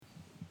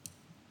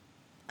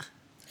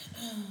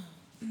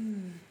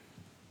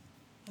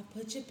I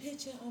put your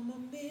picture on my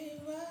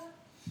mirror.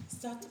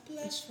 Start to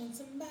blush when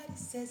somebody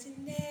says your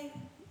name.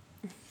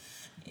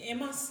 In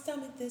my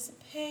stomach there's a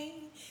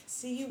pain.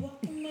 See you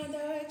walk in my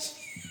direction.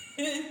 I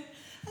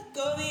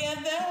go the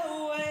other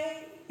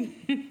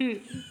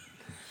way.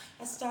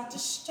 I start to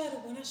stutter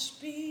when I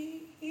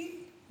speak.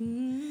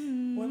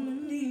 When my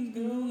knees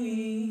go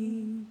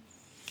weak.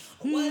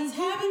 What's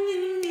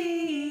happening to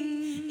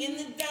me? In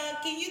the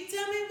dark, can you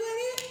tell me what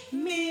it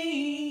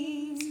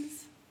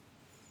means?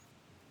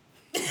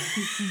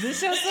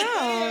 This your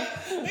song.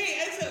 Wait.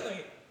 Is that what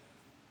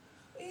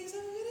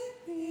it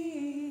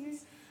means?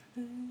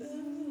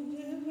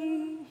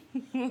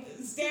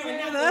 Staring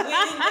out the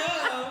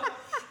window.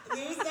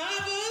 Through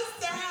Starbucks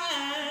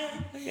time.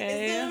 Okay.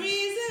 It's the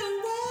reason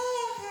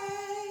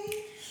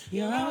why.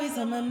 You're always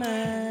on my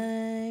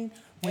mind.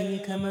 When you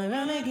come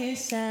around, I get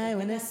shy.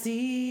 When I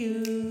see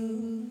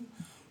you.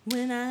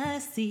 When I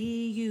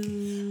see you.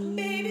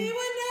 Baby,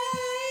 when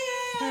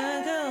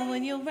I go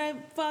when you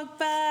walk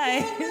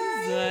by.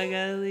 So I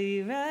gotta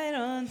leave right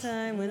on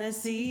time when I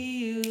see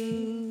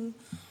you.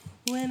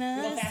 When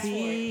I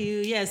see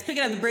you. Yes, pick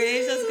it up the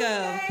bridge. Let's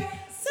go.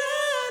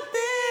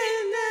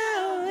 Something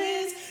now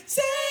is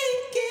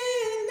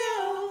taking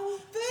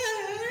over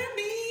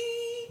me.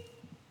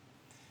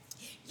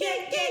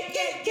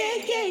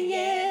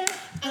 Yeah.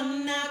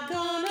 I'm not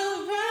gonna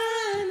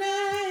run.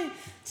 I'm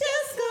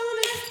just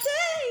gonna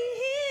stay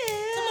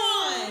here. Come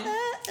on.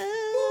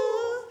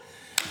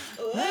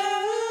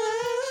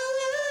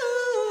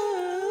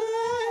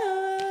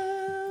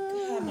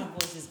 God, my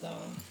voice is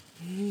gone.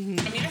 I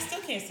mean, I still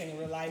can't sing in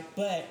real life,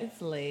 but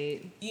It's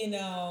late. you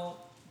know,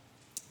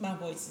 my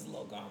voice is a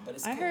little gone, but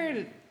it's I cool.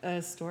 heard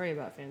a story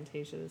about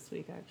Fantasia this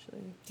week,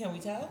 actually. Can we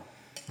tell?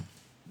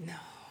 No.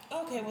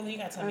 Okay, well then you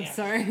gotta tell me. I'm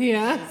after. sorry,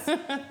 yeah.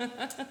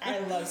 I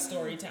love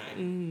story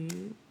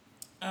time.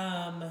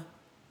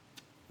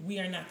 We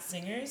are not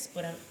singers,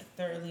 but I'm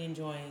thoroughly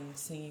enjoying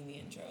singing the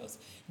intros.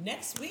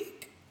 Next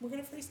week, we're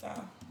gonna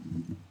freestyle.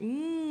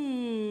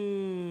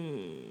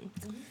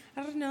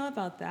 I don't know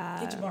about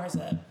that. Get your bars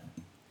up.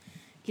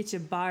 Get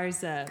your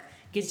bars up.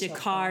 Get your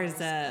cars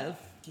bars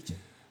up. Get your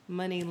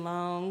Money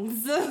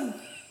longs. oh, money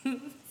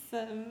long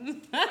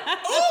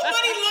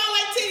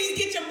like titties.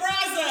 Get your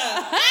bras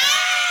up.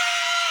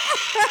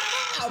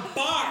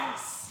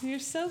 Bars. You're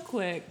so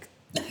quick.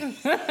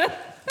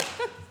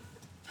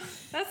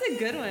 That's a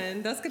good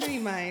one. That's gonna be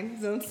mine.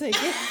 Don't take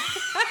it.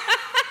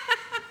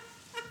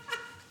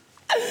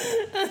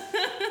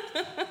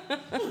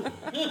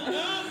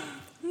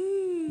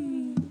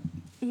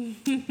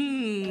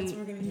 That's what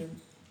we're gonna do.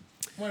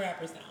 More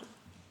rappers now.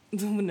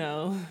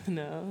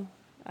 No.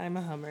 I'm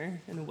a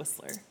hummer and a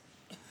whistler.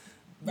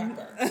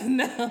 Rapper.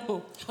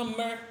 No.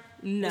 Hummer.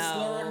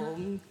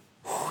 No.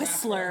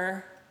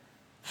 Whistler.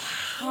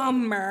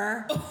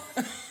 Hummer.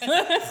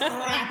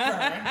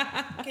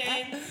 Rapper.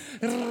 Okay?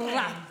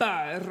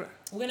 Rapper.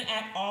 We're gonna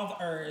add all the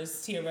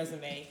ers to your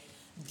resume.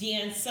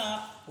 Dancer,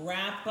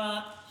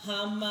 rapper,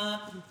 hummer,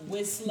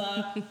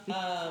 whistler,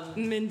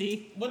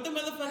 Mindy. what the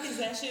motherfucker is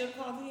that shit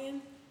called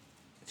again?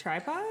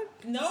 Tripod?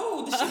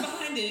 No, the shit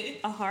behind it.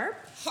 A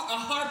harp? A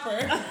harper.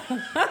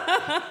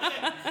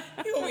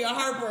 You gonna be a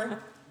harper.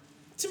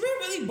 Tamir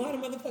really bought a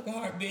motherfucking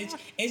harp, bitch.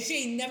 And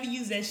she ain't never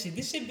used that shit.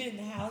 This shit been in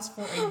the house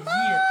for a year.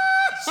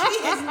 She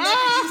has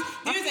never used,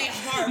 there's a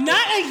harp.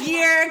 Not a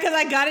year, because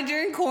I got it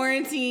during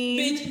quarantine.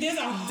 Bitch, there's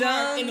a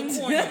harp in the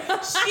corner.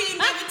 She ain't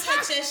never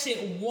touched that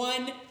shit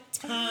one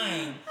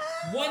time.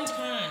 One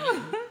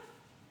time.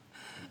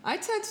 I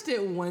touched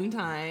it one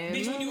time.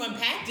 Bitch, when you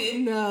unpacked it.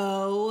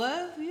 No,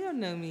 you don't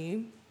know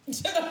me.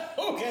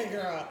 Okay,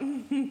 girl.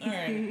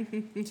 Alright.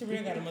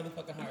 Tamir got a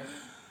motherfucking harp.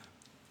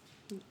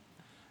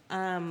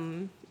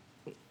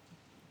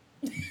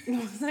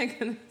 What was I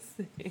gonna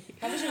say?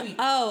 How was your week?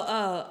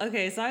 Oh,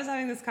 okay. So I was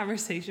having this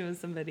conversation with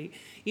somebody.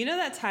 You know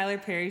that Tyler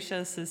Perry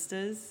show,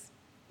 Sisters?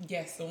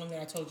 Yes, the one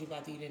that I told you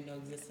about that you didn't know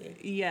existed.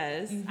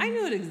 Yes, I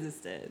knew it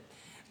existed,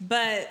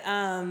 but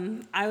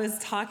I was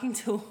talking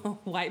to a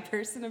white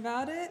person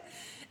about it,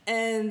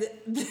 and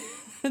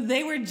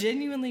they were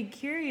genuinely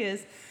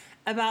curious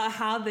about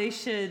how they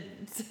should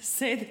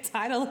say the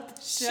title of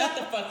the show. Shut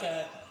the fuck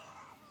up.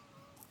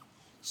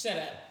 Shut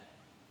up.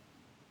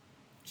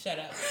 Shut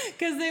up.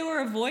 Because they were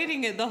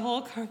avoiding it the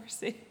whole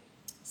conversation.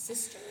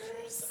 Sisters.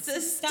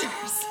 Sisters.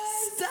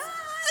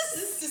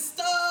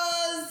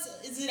 Sisters.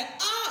 Is it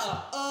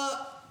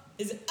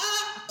is it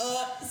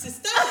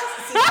sisters?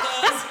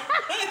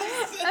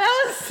 That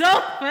was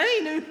so funny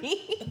to me.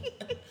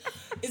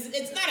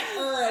 It's not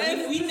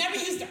an We never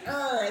use the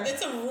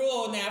That's a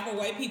rule now for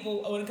white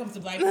people when it comes to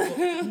black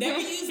people. Never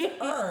use the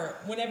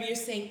whenever you're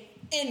saying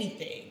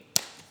anything.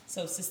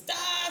 So sister.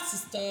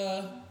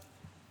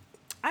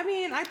 I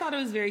mean, I thought it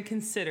was very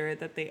considerate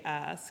that they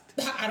asked.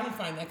 I don't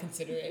find that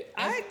considerate.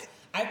 I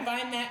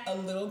find that a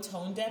little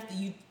tone deaf that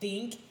you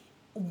think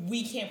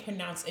we can't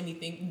pronounce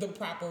anything the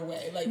proper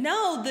way. Like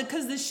no,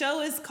 because the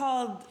show is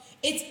called.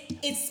 It's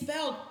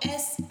spelled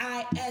Sisters.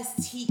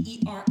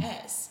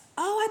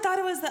 Oh, I thought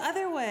it was the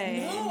other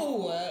way.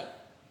 No.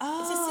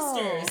 Oh. It's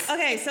a sisters.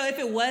 Okay, so if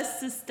it was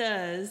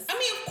sisters, I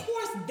mean, of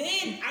course,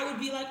 then I would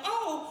be like,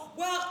 oh,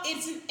 well,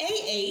 it's an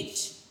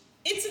AH.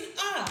 It's an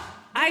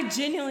I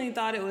genuinely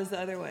thought it was the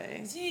other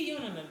way. See, you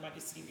don't know nothing about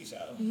this TV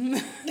show.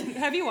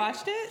 Have you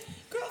watched it?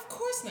 Girl, of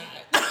course not.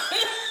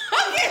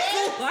 Okay,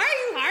 so why are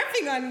you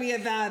harping on me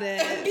about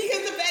it?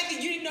 Because the fact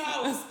that you didn't know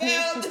how it was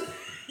spelled.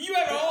 You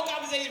have a whole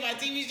conversation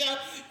about a TV show.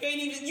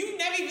 You've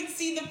never even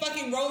seen the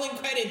fucking rolling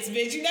credits,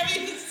 bitch. You never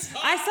even saw.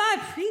 I saw a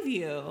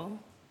preview.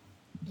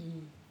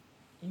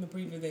 In the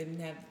preview, they didn't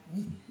have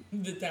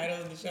the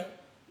title of the show.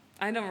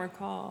 I don't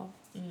recall.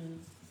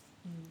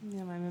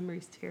 Yeah, my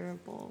memory's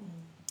terrible.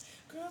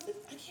 Girl,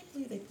 I can't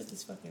believe they put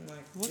this fucking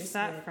like. What's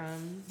that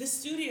from? The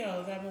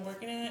studio that I've been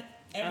working at.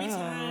 Every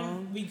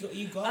time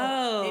you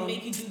go, they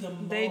make you do the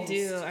most. They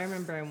do. I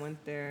remember I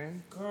went there.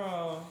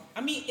 Girl,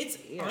 I mean, it's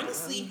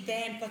honestly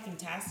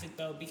fan-fucking-tastic,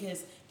 though,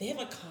 because they have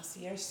a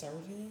concierge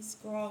service,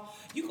 girl.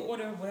 You can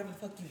order whatever the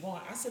fuck you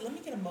want. I said, let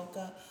me get a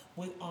mocha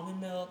with almond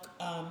milk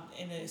and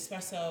an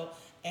espresso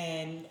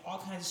and all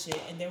kinds of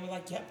shit. And they were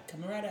like, yep,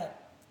 coming right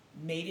up.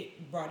 Made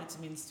it, brought it to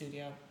me in the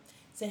studio.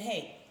 Said,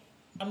 hey,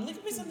 I'm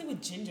looking for something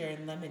with ginger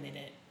and lemon in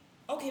it.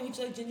 Okay, would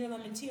you like ginger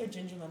lemon tea or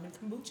ginger lemon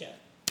kombucha?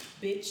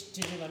 Bitch,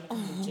 ginger lemon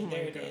kombucha.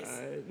 There it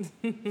is.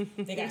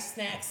 They got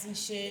snacks and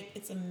shit.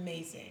 It's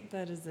amazing.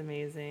 That is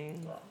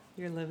amazing. Girl.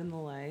 You're living the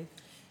life.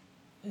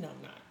 No,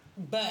 I'm not.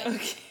 But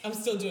I'm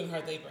still doing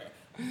hard labor.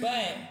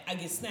 But I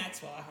get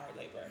snacks while I hard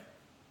labor.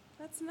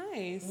 That's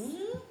nice.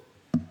 Mm-hmm.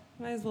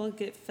 Might as well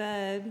get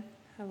fed.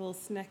 Have a little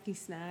snacky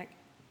snack.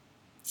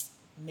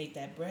 Make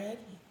that bread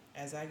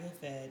as I get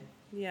fed.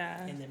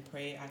 Yeah. And then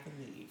pray I can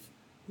leave.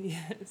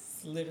 Yes.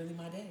 It's literally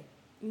my day.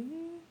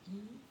 Mm-hmm.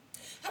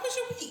 How was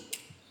your week?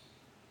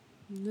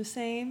 The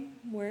same.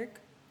 Work.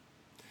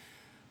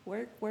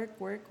 I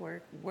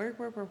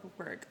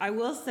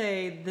will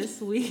say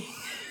this week.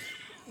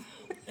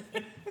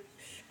 I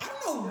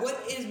don't know what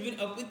has been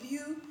up with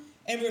you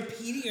and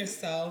repeating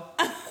yourself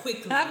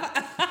quickly.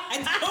 I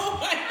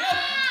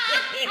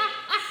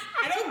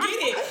don't get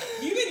it.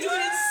 You've been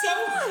doing it so.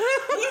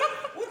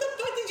 What the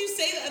fuck did you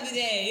say the other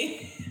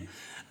day?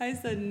 I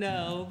said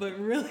no, but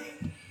really.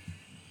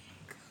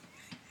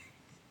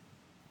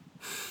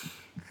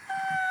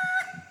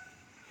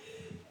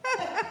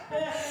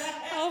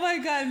 Oh my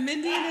God,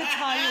 Mindy and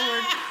Natalia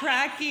were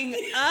cracking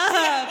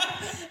up.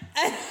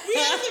 We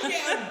asked a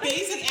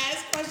basic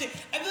ass question.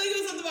 I feel like it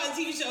was something about a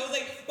TV show. I was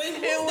like, wait,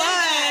 who's that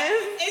guy?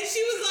 And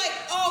she was like,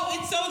 oh,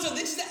 it's so-and-so.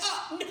 Then she said,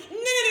 oh, no.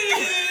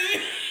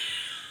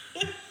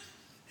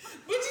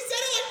 But she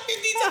said it like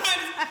 50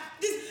 times.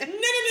 This, no. I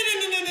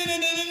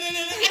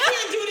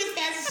couldn't do it as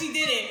fast as she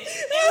did it.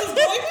 It was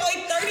going for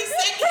like 30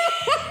 seconds.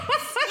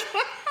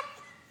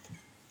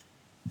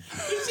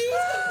 But she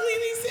was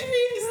completely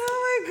serious. Oh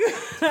my God.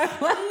 No.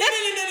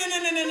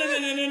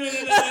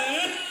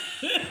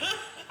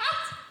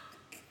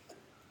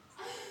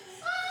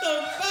 The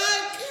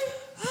fuck?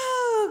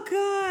 Oh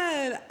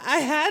God. I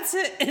had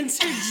to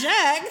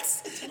interject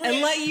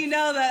and let you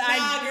know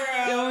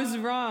that it was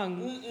wrong.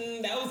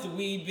 That was the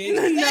weed, bitch.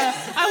 No,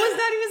 I was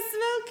not even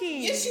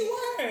smoking. Yes, you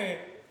were.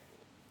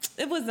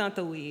 It was not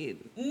the weed.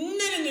 No.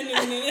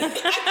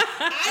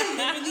 I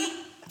literally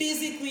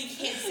physically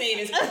can't say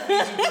this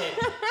as you did.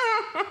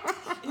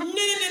 No.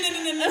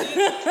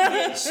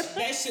 Bitch,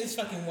 that shit's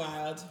fucking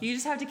wild. You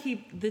just have to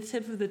keep the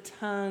tip of the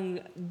tongue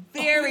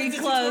very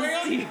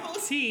close to your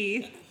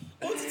teeth.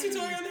 What's the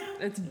tutorial now?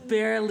 It's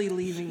barely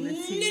leaving the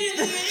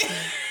teeth.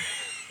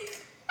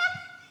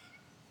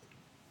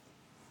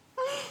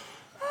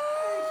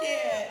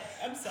 Yeah,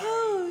 I'm sorry.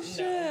 Oh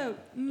shit.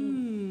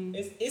 No.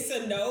 It's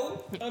a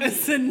no.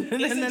 It's a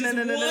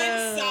no.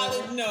 One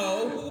solid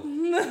no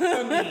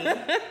for me.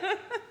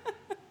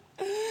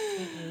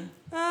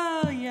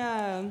 Oh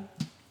yeah.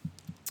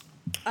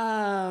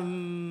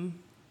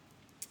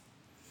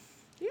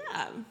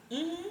 Yeah.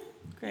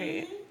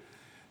 Great.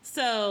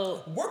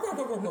 So work.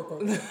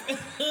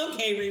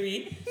 Okay,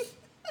 Riri.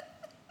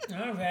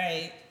 All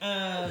right.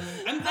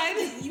 I'm glad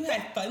that you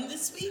had fun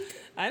this week.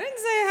 I didn't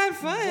say I had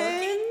fun.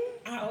 Working?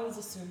 I always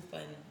assume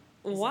fun.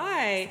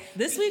 Why?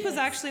 This week was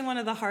actually one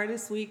of the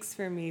hardest weeks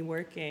for me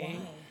working.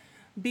 Why?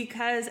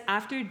 Because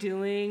after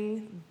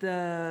doing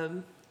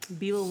the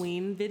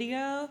Beelaween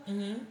video,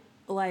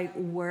 like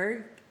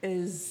work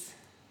is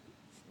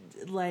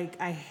like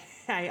I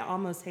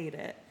almost hate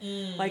it.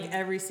 Like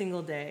every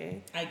single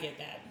day. I get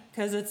that.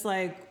 Because it's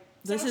like,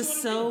 this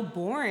is so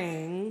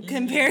boring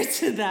compared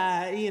to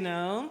that, you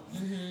know?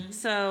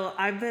 So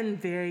I've been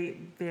very,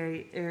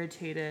 very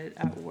irritated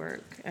at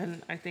work,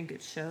 and I think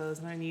it shows,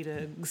 and I need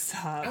to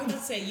stop. I was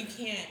gonna say you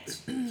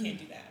can't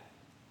do that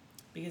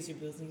because your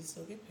bills need to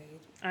still get paid.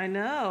 I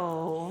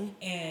know.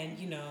 And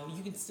you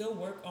can still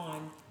work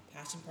on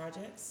passion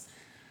projects,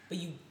 but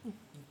you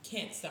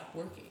can't stop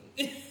working.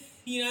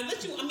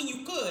 Unless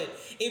you could.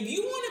 If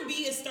you want to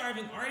be a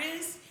starving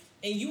artist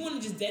and you want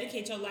to just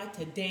dedicate your life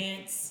to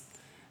dance.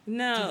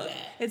 No,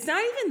 it's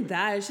not even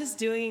that. It's just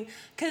doing,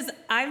 because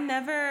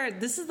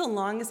this is the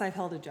longest I've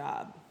held a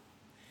job.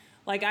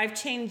 Like, I've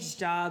changed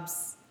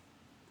jobs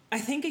I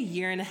think a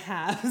year and a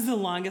half is the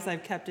longest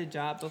I've kept a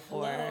job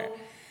before. Hello.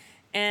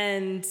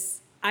 And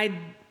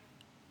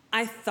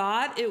I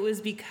thought it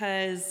was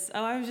because,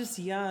 I was just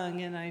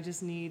young and I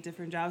just need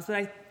different jobs.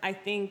 But I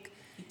think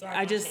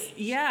I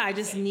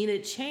just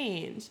needed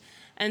change.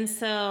 And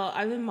so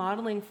I've been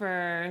modeling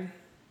for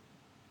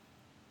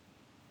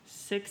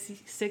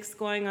six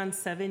going on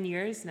 7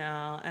 years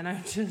now. And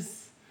I'm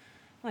just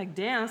like,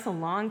 damn, that's a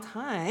long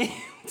time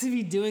to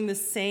be doing the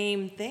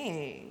same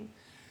thing.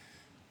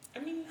 I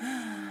mean,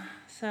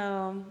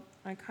 so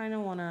I kind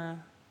of want to,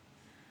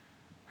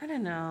 I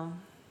don't know.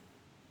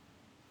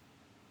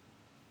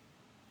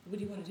 What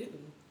do you want to do?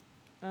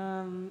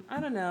 I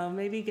don't know,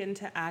 maybe get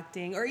into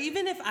acting, or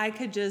even if I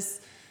could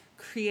just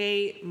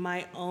create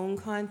my own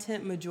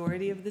content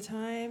majority of the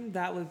time,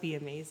 that would be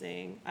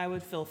amazing. I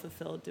would feel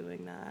fulfilled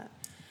doing that.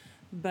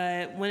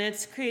 But when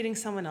it's creating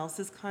someone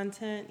else's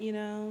content,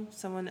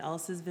 someone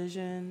else's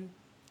vision,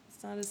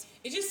 it's not as...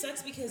 It just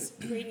sucks because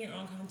creating your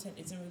own content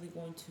isn't really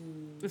going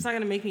to... It's not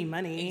going to make me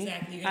money.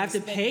 Exactly. I have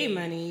to pay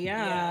money,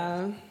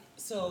 yeah.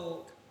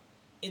 So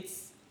it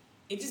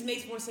just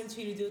makes more sense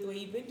for you to do it the way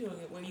you've been doing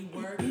it, where you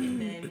work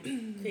and then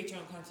create your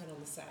own content on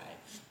the side.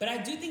 But I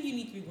do think you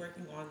need to be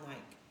working on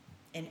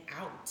an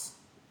out,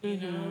 you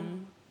know?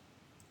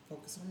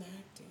 Focus on the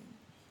acting.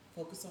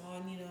 Focus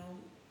on,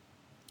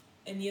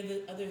 any of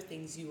the other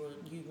things you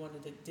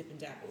wanted to dip and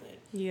dabble in.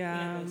 Yeah.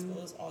 You're not going to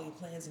expose all your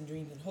plans and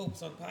dreams and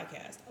hopes on the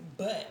podcast,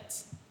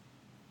 but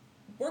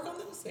work on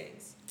those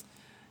things.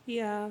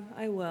 Yeah,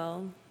 I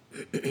will.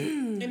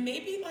 And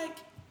maybe you're not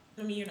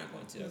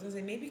going to. I was going to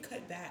say, maybe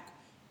cut back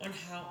on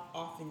how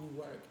often you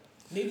work.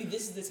 Maybe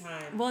this is the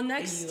time. Well,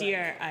 next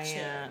year I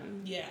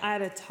am. Yeah. I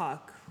had a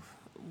talk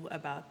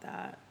about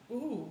that.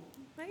 Ooh.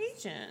 My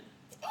agent.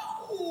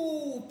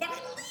 Oh,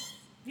 finally.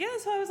 Yeah,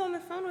 that's who I was on the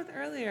phone with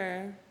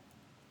earlier.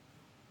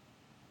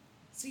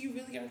 So you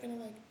really are going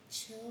to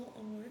chill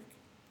on work?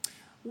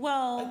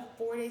 Well.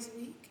 4 days a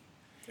week?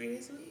 3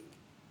 days a week?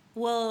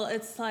 Well,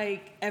 it's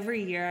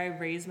every year I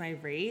raise my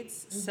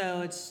rates. Mm-hmm.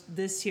 So it's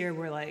this year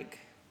we're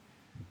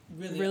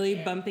really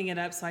bumping it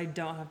up so I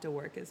don't have to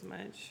work as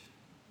much.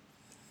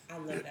 I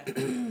love that.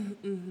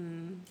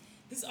 Mm-hmm.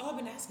 This is all I've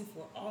been asking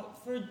for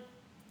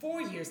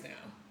 4 years now.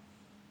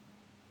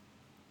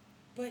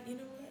 But you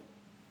know what?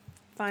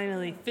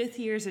 Finally, 5th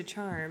year's a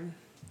charm.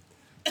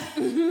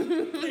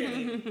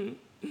 Clearly.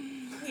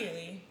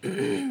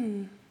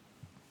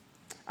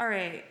 All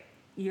right,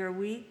 your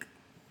week?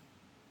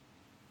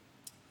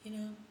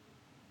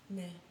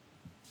 Meh.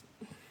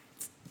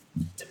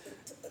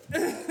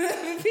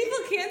 People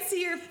can't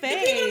see your face.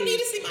 The people don't need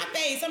to see my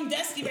face. I'm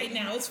dusty right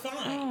now. It's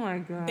fine. Oh my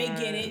God. They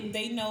get it.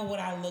 They know what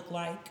I look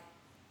like.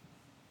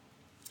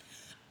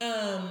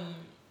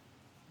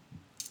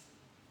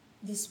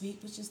 This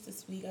week was just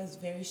this week. I was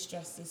very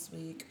stressed this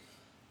week.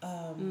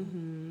 I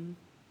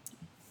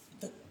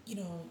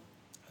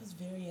was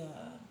very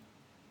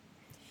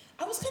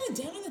I was kind of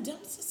down in the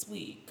dumps this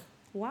week.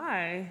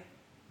 Why?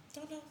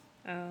 Don't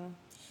know.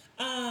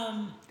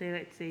 Oh.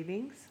 Daylight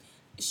savings?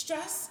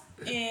 Stress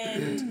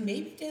and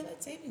maybe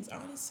daylight savings,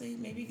 honestly.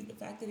 Maybe the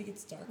fact that it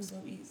gets dark so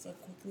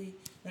quickly.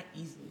 Not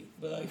easily,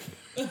 but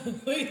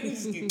it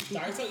just gets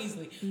dark so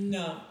easily.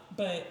 No,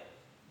 but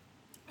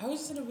I was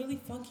just in a really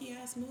funky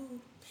ass mood.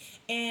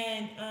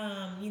 And,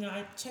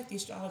 I check the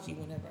astrology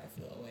whenever I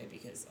feel away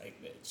because,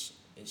 bitch,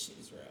 this shit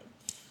is real.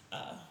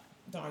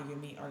 Don't argue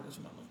with me, argue with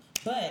your mama.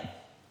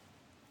 But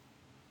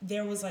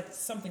there was,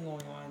 something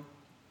going on.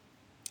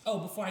 Oh,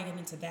 before I get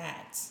into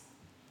that,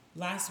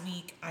 last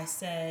week I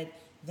said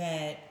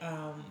that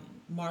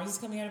Mars is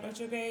coming out of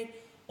retrograde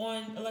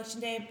on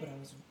election day, but I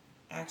was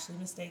actually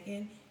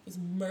mistaken. It was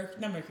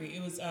not Mercury.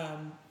 It was,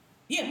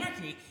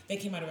 Mercury. They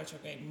came out of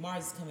retrograde.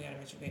 Mars is coming out of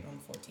retrograde on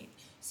the 14th.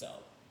 So,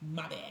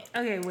 my bad.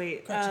 Okay,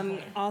 wait.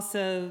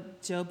 Also,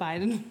 Joe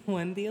Biden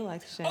won the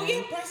election. Oh,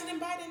 yeah, President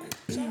Biden.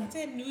 Shout out to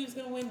him. Knew he was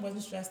going to win.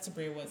 Wasn't stressed.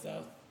 Tabria was,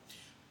 though.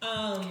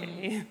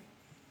 Okay.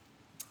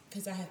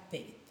 Because I have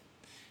faith.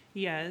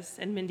 Yes,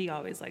 and Mindy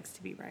always likes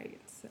to be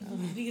right. So.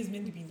 Because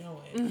Mindy be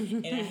knowing.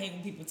 And I hate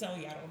when people tell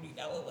me I don't be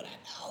knowing what I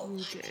know.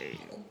 Okay.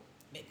 I know.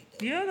 Maybe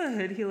the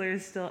hood healer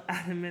is still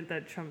adamant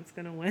that Trump's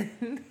going to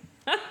win.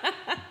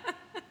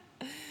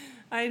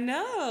 I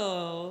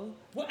know.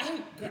 Well,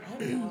 I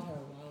called her a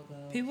while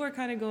ago. People are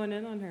kind of going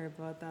in on her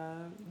about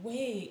that.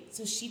 Wait,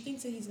 so she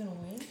thinks that he's going to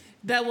win?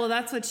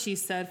 That's what she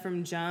said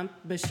from jump,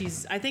 but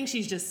I think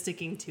she's just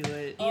sticking to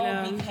it, you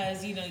know?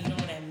 Because, you don't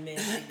want to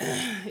admit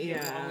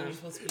yeah. when you're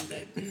supposed to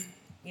be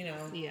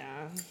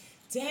Yeah.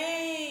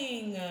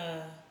 Dang.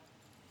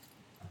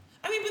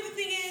 But the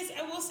thing is,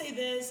 I will say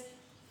this.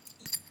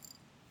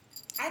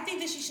 I think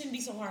that she shouldn't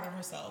be so hard on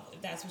herself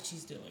if that's what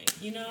she's doing,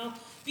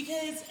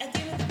 Because at the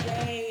end of the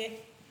day,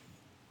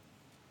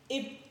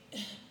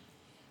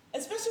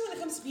 especially when it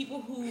comes to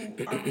people who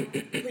are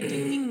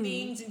predicting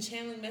things and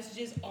channeling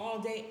messages all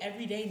day,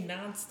 every day,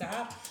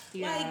 nonstop,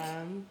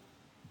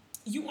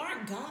 you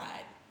aren't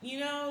God.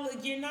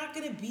 You're not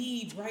going to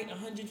be right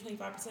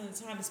 125% of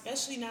the time,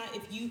 especially not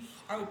if you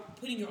are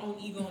putting your own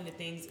ego into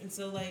things. And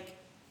so,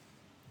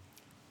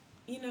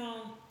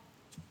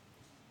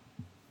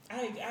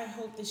 I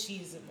hope that she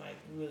isn't like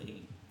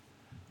really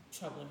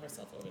troubling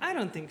herself over that. I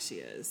don't think she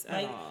is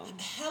at like, all.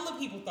 Hella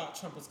people thought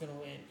Trump was gonna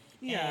win.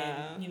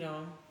 Yeah. And, you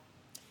know,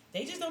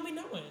 they just don't be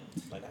knowing.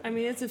 Like, I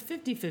mean, it's a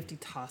 50-50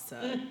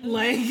 toss-up.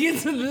 Like,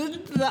 it's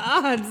the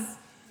odds.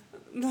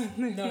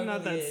 They're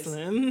not that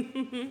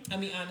slim. I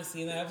mean,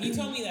 honestly, now, if you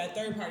told me that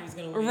third party was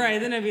gonna win, Right,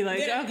 then I'd be like,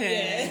 then,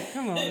 okay,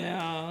 come on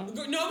now.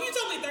 No, if you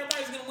told me third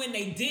party was gonna win,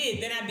 they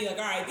did. Then I'd be like,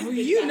 all right, this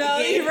bitch You got know,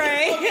 the gift.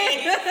 right?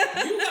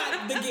 Okay, you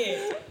got the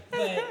gift.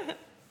 But,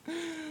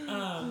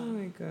 oh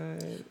my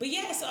god. But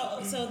yeah,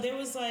 so there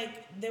was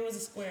a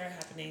square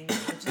happening.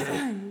 Which is like,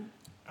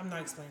 I'm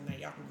not explaining that.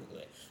 Y'all can Google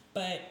it.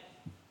 But,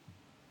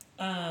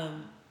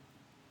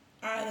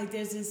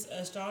 there's this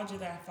astrologer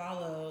that I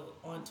follow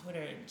on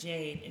Twitter,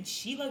 Jade, and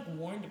she like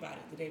warned about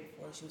it the day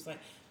before. She was like,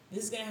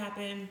 "This is gonna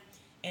happen,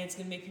 and it's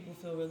gonna make people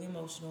feel really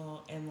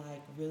emotional and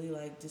like really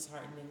like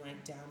disheartened and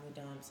like down in the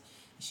dumps."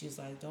 And she was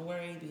like, "Don't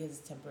worry because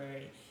it's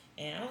temporary."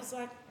 And I was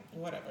like,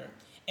 "Whatever."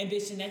 And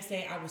bitch, the next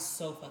day I was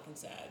so fucking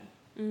sad.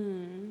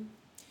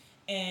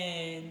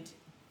 And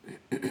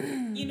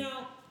you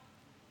know,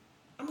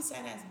 I'm a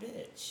sad ass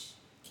bitch.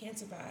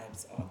 Cancer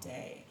vibes all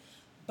day,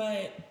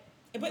 but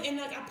and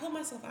like I pulled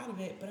myself out of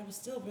it, but I was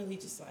still really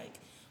just like,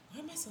 why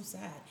am I so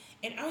sad?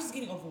 And I was just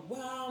getting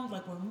overwhelmed.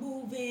 Like we're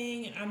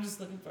moving, and I'm just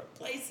looking for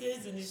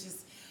places, and it's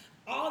just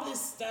all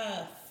this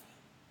stuff,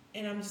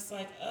 and I'm just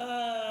like,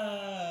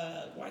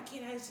 why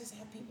can't I just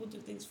have people do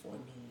things for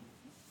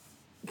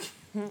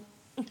me?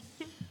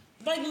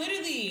 Like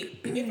literally,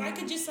 if I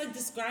could just like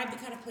describe the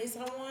kind of place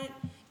I want,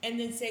 and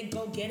then say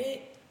go get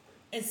it,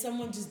 and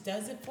someone just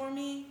does it for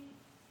me.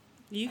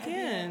 You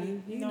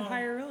can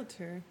hire a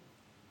realtor.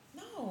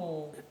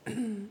 No.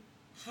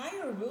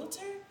 Hire a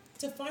realtor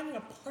to find an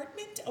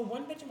apartment, a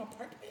one-bedroom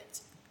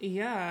apartment?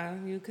 Yeah,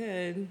 you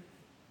could.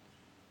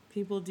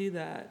 People do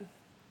that.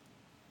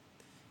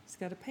 Just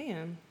gotta pay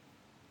them.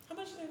 How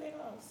much do they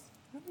cost?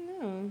 I don't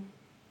know.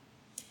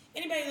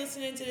 Anybody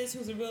listening to this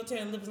who's a realtor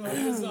and lives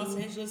in Los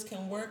Angeles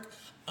can work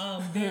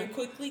very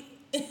quickly,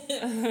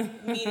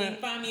 meaning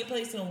find me a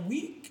place in a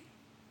week,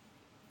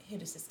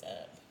 hit a sister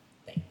up.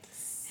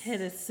 Thanks. Hit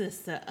a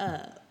sister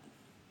up.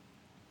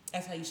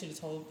 That's how you should have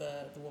told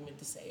the woman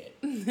to say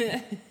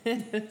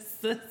it.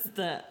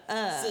 Sister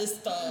up.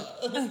 Sister.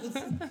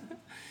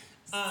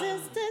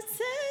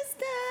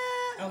 Sister.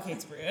 Okay,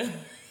 it's real.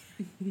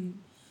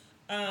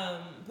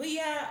 But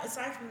yeah,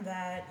 aside from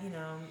that, you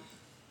know,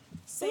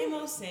 same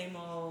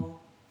old.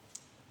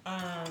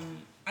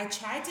 I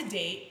tried to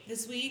date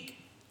this week.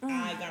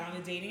 I got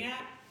on a dating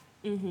app.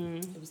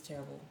 It was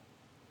terrible.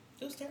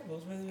 It was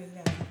really, really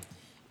bad.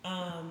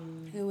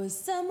 It was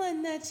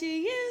someone that you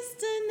used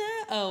to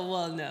know. Oh,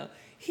 well, no.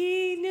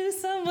 He knew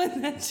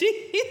someone that you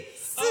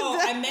used to know.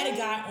 I met a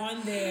guy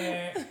on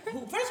there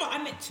who, first of all,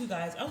 I met two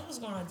guys. I was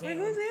supposed to go on a date. Wait,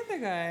 who's the other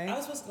guy? I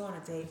was supposed to go on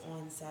a date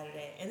on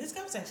Saturday. And this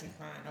guy was actually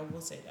fine. I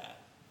will say that.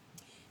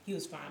 He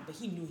was fine, but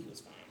he knew he was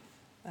fine.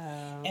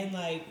 Oh. And,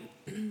 like,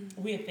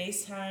 we had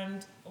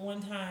FaceTimed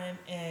one time,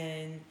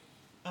 and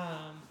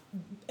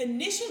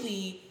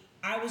initially,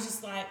 I was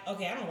just like,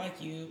 okay, I don't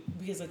like you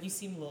because, like, you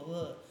seem a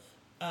little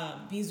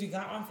because we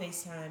got on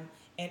FaceTime,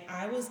 and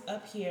I was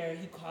up here.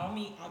 He called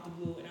me out the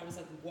blue, and I was,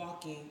 like,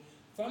 walking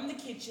from the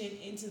kitchen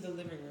into the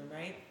living room,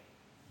 right?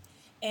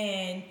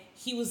 And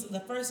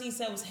the first thing he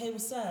said was, "Hey,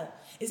 what's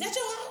up? Is that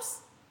your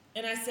house?"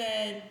 And I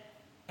said,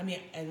 I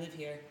live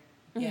here.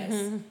 Yes.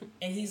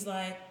 And he's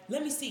like,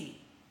 "Let me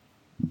see."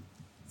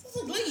 So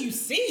I was like, "Let you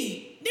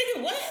see?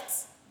 Nigga,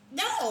 what?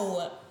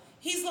 No."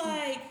 He's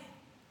like,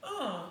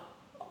 "Oh,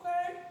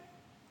 okay.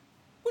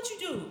 What you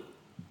do?"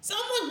 So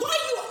I'm like, "Why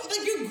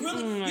you're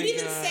grilling? You didn't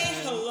even say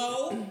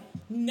hello,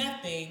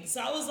 nothing."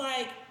 So I was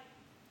like,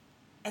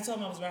 I told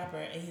him I was a rapper,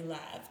 and he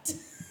laughed.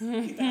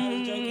 He thought I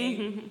was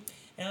joking.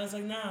 And I was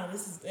like, "Nah, I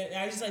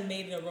just like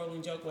made it a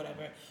rolling joke,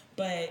 whatever."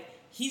 But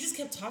he just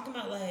kept talking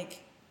about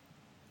like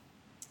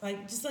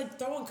just like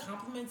throwing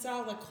compliments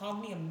out, like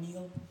called me a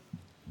meal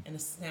and a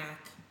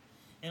snack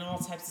and all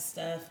types of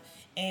stuff.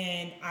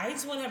 And I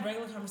just want to have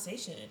regular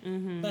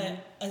conversation. But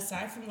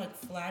aside from like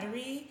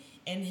flattery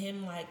and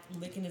him like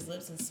licking his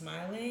lips and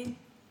smiling,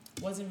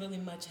 wasn't really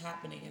much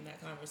happening in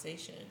that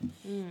conversation.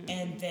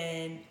 And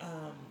then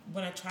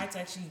when I tried to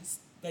actually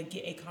like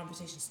get a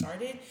conversation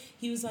started,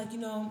 he was like, "You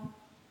know,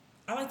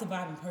 I like to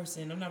vibe in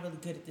person. I'm not really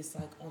good at this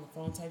like on the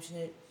phone type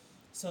shit.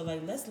 So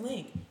like let's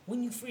link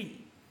when you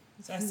free."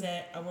 So I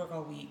said, "I work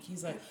all week."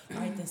 He's like, "All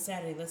right, then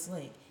Saturday, let's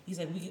link." He's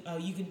like,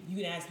 you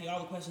can ask me all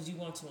the questions you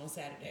want to on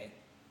Saturday."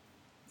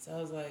 So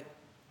I was like,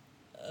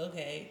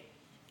 "Okay,"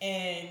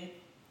 and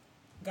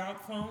got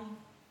off the phone.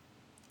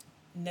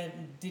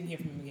 Didn't hear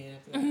from him again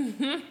after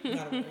that.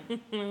 Not a word.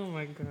 Oh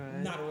my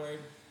god. Not a word.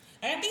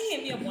 I think he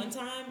hit me up one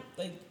time,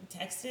 like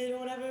texted or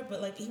whatever, but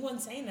like he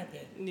wasn't saying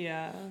nothing.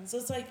 Yeah. So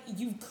it's like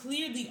you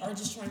clearly are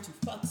just trying to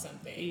fuck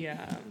something.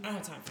 Yeah. I don't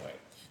have time for it.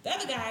 The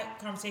other guy,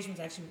 conversation was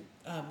actually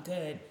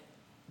good.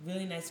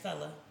 Really nice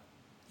fella.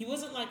 He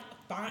wasn't like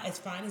as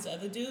fine as the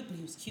other dude, but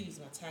he was cute. He's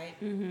my type.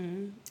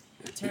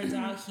 Turns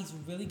out he's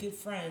really good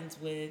friends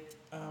with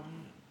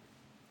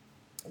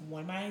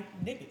one of my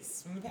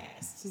niggas from the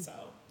past. So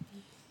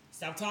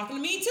stop talking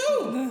to me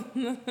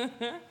too.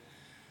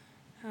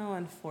 How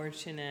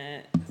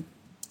unfortunate.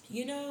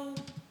 You know,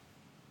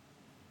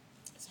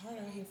 it's hard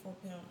out here for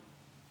a pimp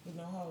with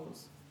no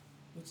hoes,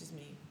 which is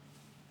me.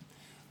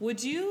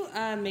 Would you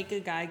make a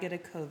guy get a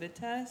COVID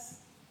test?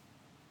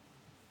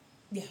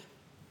 Yeah.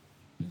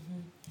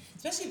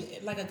 Especially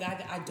like a guy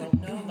that I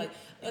don't know, like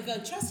a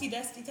trusty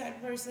dusty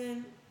type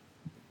person.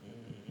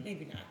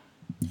 Maybe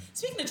not.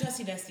 Speaking of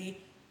trusty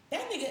dusty,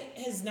 that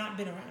nigga has not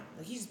been around.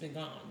 Like he's just been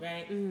gone,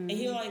 right? And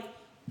he'll like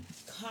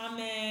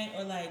comment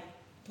or like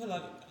put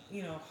like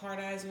hard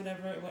eyes or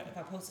whatever if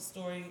I post a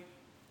story,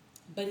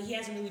 but he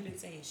hasn't really been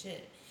saying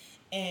shit.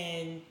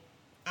 And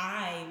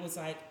I was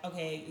like,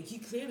 okay, he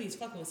clearly is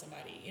fucking with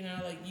somebody,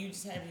 like you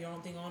just have your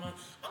own thing going on.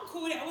 I'm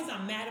cool with it. I was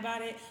not mad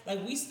about it.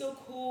 Like we still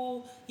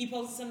cool. He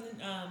posted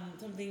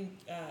something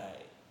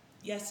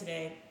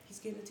yesterday. He's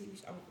getting a TV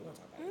show. We're gonna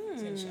talk about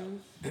it. It's a show.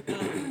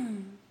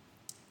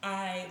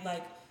 I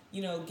like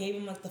gave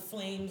him like the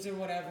flames or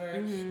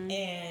whatever,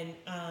 and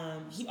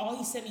all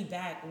he sent me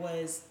back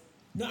was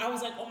I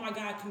was like, oh my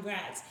god,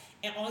 congrats,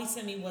 and all he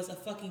sent me was a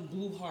fucking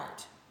blue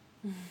heart.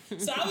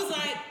 So I was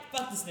like,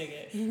 fuck this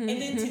nigga. And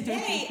then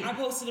today I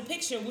posted a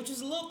picture which was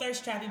a little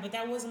thirst trappy, but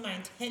that wasn't my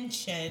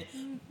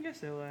intention.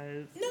 Yes, it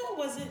was. No, it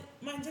wasn't.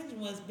 My intention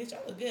was, bitch,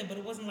 I look good, but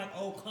it wasn't like,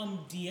 oh, come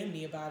DM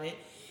me about it.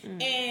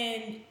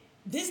 And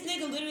this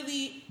nigga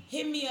literally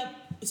hit me up,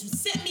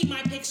 sent me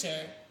my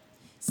picture,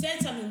 said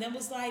something that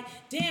was like,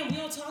 damn, we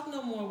don't talk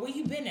no more. Where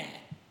you been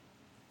at?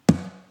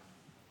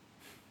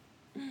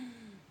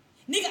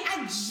 Nigga,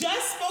 I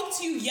just spoke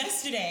to you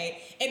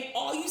yesterday, and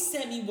all you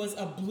sent me was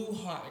a blue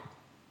heart.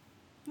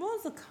 What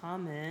was the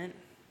comment?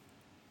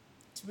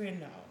 Tabria,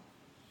 no.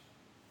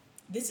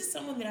 This is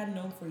someone that I've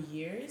known for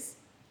years.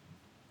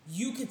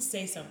 You could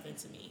say something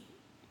to me.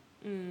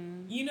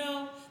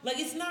 Like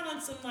it's not on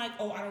some like,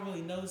 oh, I don't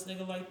really know this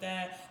nigga like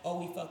that. Oh,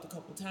 we fucked a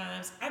couple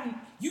times.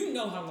 You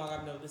know how long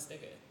I've known this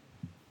nigga.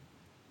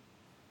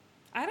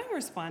 I don't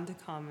respond to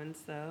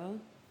comments though.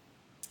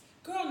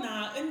 Girl,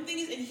 nah. And the thing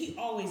is, and he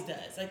always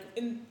does. Like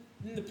in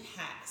the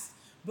past,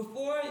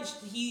 before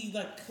he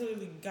like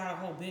clearly got a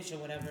whole bitch or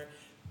whatever,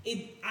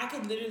 I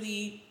could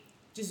literally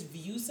just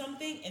view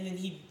something and then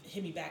he'd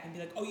hit me back and be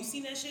like, oh, you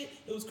seen that shit?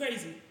 It was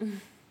crazy.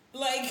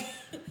 Like,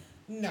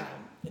 no,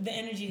 the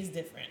energy is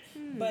different.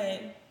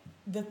 But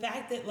the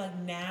fact that like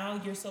now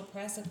you're so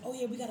pressed, like, oh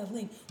yeah, we got a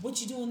link. What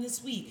you doing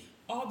this week?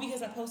 All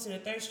because I posted a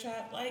thirst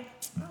trap. Like,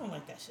 I don't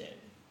like that shit.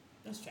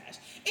 That's trash.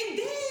 And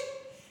then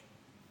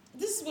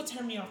this is what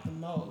turned me off the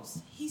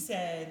most. He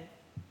said,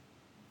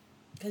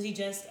 because he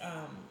just,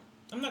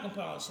 I'm not gonna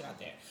put all this shit out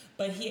there,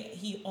 but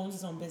he owns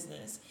his own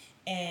business,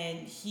 and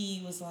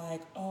he was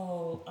like,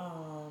 oh,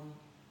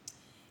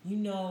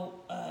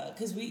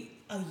 because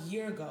a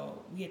year ago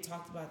we had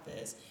talked about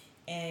this,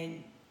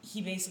 and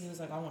he basically was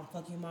like, I want to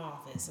fuck you in my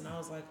office, and I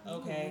was like,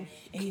 okay,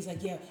 and he's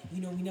like, yeah, we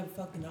never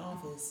fucked in the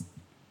office,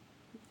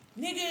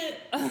 nigga,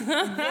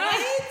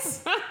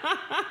 what?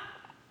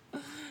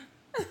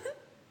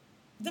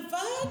 The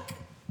fuck?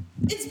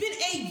 It's been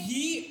a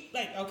year.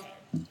 Like, okay.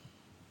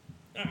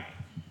 Alright.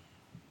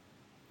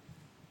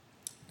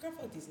 Girl,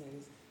 fuck these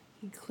niggas.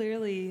 He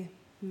clearly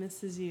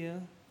misses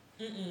you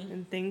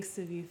and thinks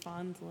of you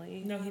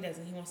fondly. No, he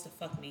doesn't. He wants to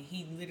fuck me.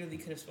 He literally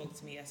could have spoken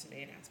to me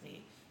yesterday and asked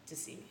me to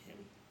see him.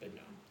 But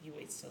no, he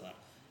waits till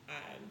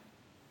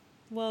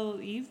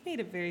Well, you've made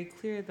it very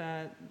clear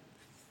that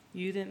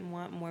you didn't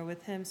want more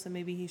with him, so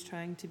maybe he's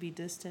trying to be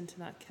distant to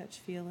not catch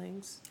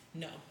feelings.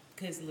 No.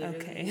 Because literally,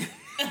 okay.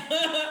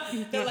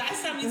 The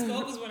last time we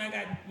spoke was when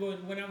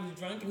I was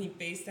drunk and he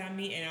FaceTimed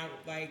me and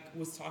I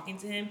was talking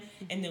to him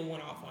and then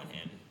went off on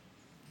him.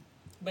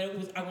 But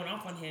I went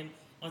off on him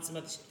on some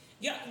other shit.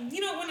 Yeah, we're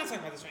not talking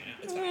about this right now.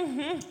 It's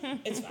fine.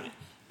 It's fine.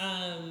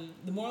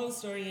 The moral of the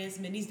story is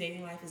Mindy's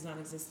dating life is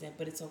non-existent,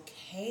 but it's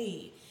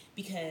okay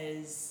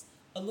because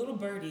a little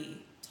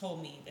birdie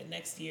told me that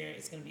next year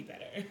it's gonna be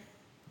better.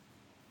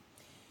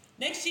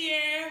 Next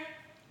year,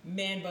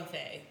 man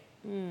buffet.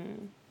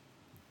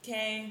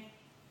 Okay,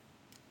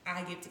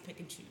 I get to pick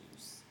and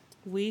choose.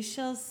 We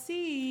shall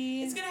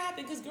see. It's gonna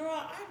happen because, girl,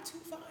 I'm too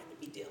fine to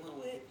be dealing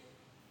with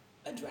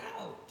a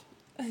drought.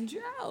 A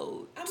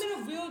drought. I'm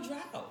in a real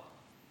drought.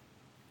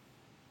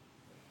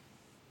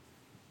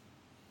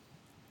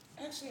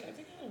 Actually, I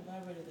think I had a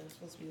vibrator that was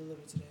supposed to be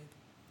delivered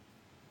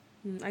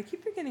today. I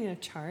keep forgetting to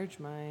charge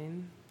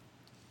mine.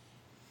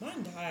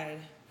 Mine died.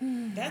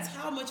 That's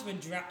how much of a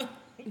drought.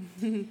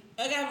 I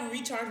got a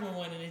rechargeable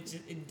one and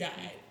it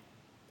died.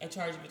 I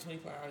charge it for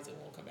 24 hours, it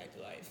won't come back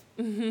to life.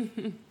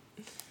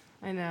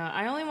 I know.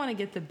 I only want to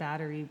get the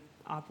battery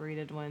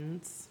operated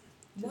ones.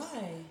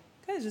 Why?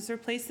 Because just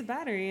replace the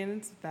battery and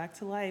it's back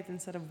to life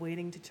instead of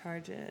waiting to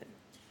charge it.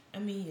 I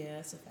mean, yeah,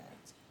 that's a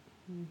fact.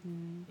 Let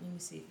me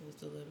see if it was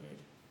delivered.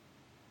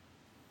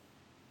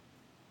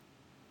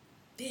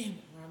 Damn,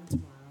 arriving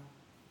tomorrow.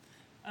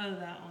 Oh,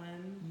 that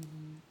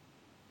one.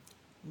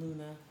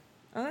 Luna.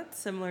 Oh, that's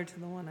similar to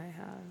the one I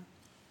have.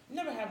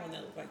 Never had one that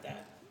looked like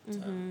that.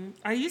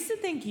 I used to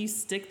think you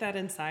stick that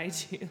inside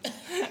you.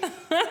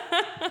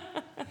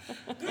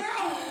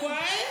 Girl,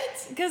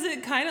 what? Because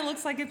it kind of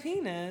looks like a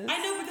penis. I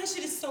know, but that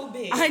shit is so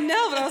big. I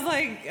know, but I was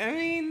like, I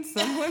mean,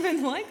 some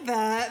women like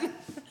that.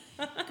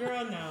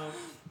 Girl, no.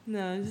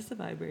 No, just a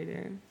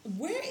vibrator.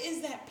 Where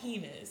is that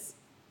penis?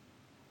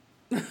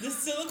 The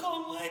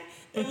silicone one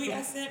that we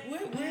got sent.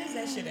 Where is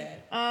that shit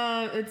at?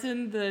 It's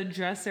in the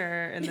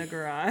dresser in the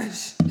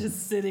garage,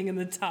 just sitting in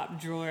the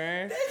top drawer.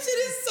 That shit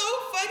is so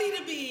funny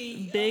to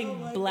me. Big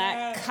Oh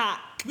black God.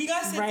 cock. We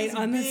got sent right this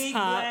on the big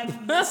top.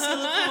 black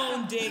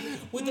silicone dick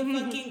with the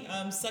fucking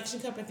suction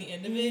cup at the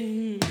end of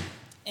it.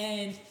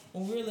 And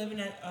when we were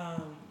living at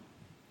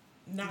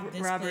not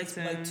this place,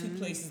 but like 2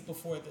 places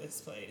before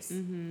this place,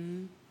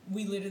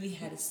 we literally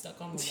had it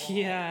stuck on the wall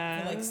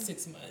for like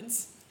 6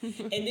 months.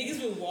 And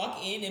niggas would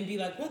walk in and be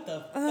like, "What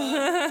the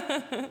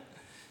fuck?"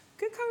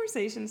 Good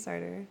conversation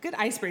starter. Good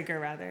icebreaker,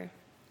 rather.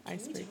 Can we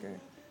talk Icebreaker. about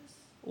this?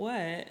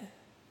 What?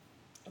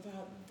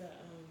 About the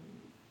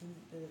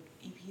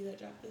EP that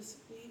dropped this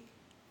week?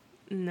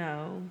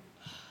 No.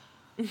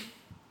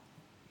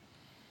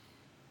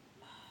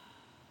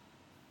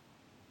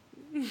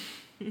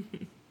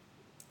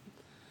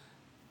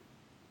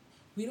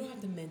 We don't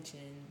have to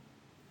mention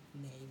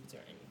names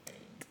or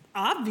anything.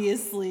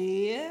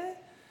 Obviously.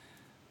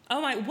 Oh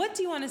my, what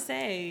do you want to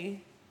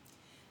say?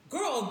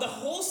 Girl, the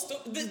whole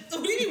story. What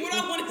do you mean what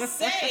I want to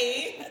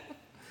say?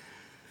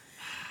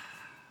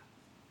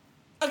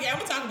 Okay, I'm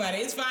gonna talk about it.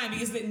 It's fine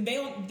because they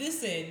don't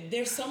listen.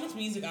 There's so much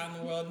music out in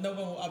the world. No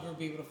one will ever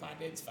be able to find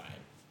it. It's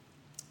fine,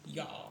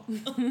 y'all.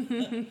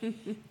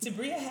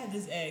 Tabria had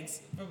this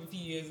ex from a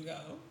few years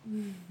ago,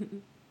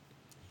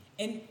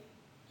 and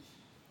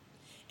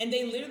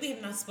they literally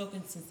have not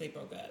spoken since they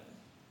broke up.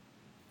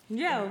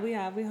 Yeah, we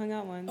have. We hung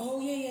out once. Oh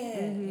yeah.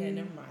 Yeah,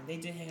 never mind. They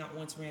did hang out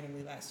once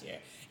randomly last year.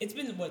 It's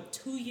been what,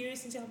 2 years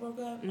since y'all broke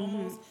up,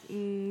 almost.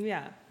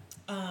 Yeah.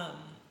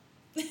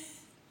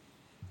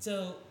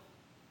 So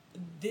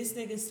this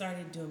nigga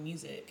started doing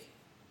music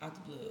out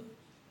the blue,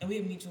 and we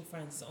have mutual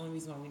friends. It's the only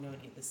reason why we know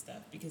any of this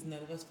stuff, because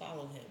none of us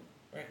follow him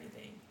or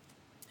anything.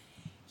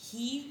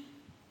 He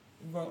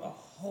wrote a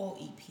whole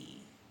EP,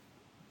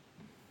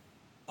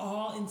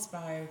 all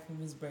inspired from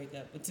his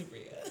breakup with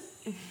Tabria.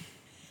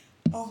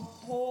 A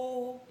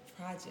whole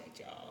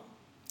project, y'all.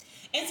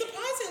 And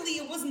surprisingly,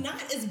 it was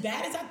not as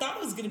bad as I thought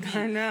it was going to be.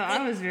 I know. Like,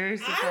 I was very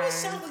surprised. I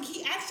was shocked. Like,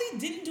 he actually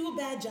didn't do a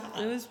bad job.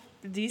 It was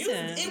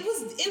decent. It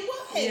was.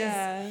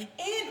 Yeah.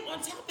 And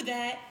on top of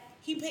that,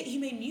 he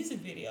made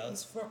music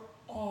videos for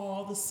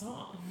all the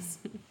songs.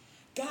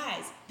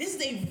 Guys, this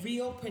is a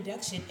real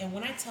production, and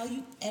when I tell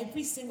you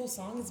every single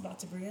song is about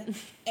Tabria,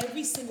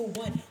 every single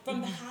one,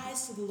 from the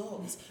highs to the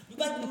lows,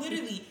 like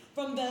literally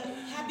from the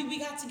happy we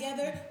got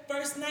together,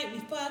 first night we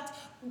fucked,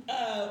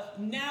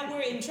 now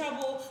we're in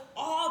trouble,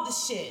 all the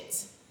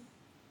shit.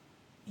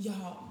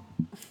 Y'all,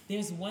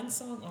 there's one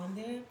song on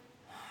there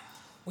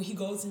where he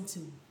goes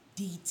into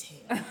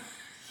detail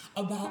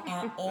about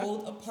our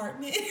old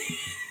apartment.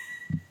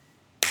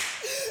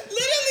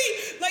 Literally,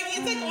 like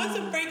it's like on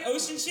some Frank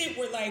Ocean shit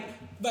where like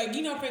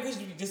you know Frank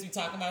Ocean just be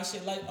talking about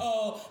shit like,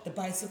 oh, the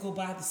bicycle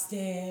by the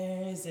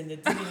stairs and the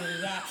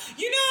da-da-da-da-da.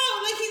 You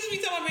know, like he just be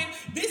talking about,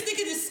 this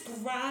nigga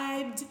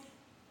described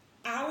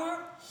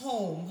our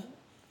home,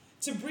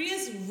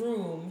 Tabria's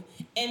room,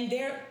 and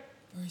their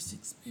first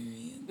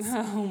experience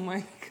Oh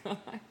my God.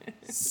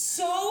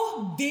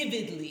 so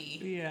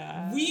vividly.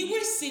 Yeah. We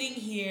were sitting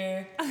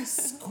here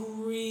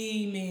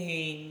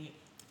screaming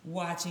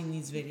watching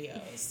these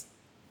videos.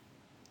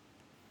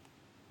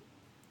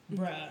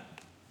 Bruh.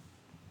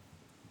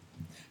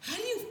 How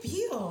do you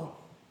feel?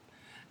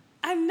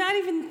 I'm not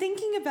even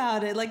thinking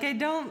about it. Like, I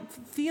don't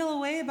feel a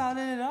way about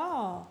it at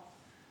all.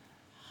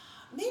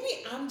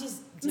 Maybe I'm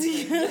just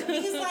different.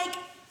 Because, like,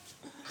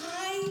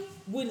 I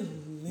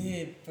would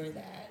live for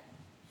that.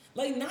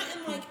 Like, not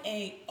in, like,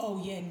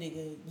 oh, yeah,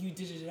 nigga, you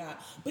did it out.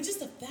 But just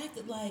the fact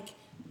that, like,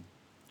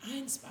 I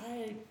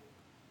inspired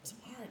some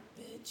art,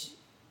 bitch.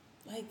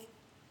 Like,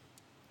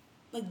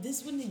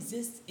 this wouldn't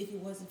exist if it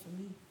wasn't for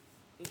me.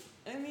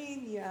 I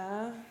mean,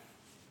 yeah.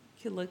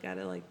 You could look at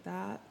it like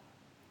that.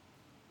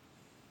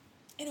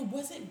 And it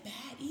wasn't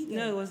bad either.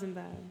 No, it wasn't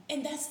bad.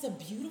 And that's the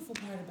beautiful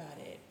part about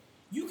it.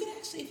 You could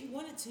actually, if you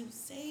wanted to,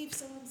 save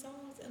some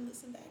songs and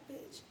listen back,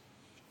 bitch.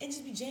 And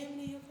just be jamming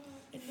in your car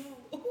and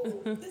know,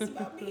 ooh, this is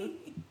about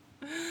me.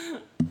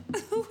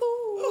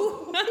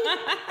 Ooh.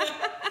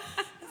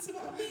 It's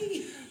about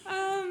me.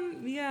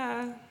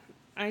 Yeah.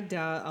 I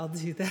doubt I'll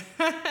do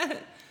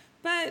that.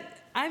 But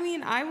I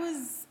mean, I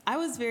was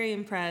very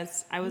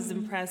impressed. I was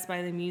impressed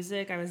by the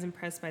music. I was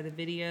impressed by the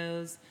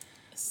videos.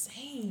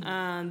 Same.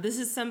 This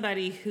is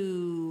somebody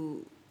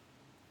who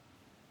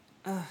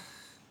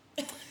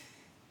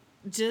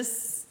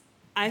just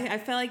I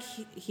felt like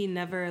he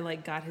never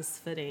like got his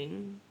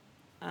footing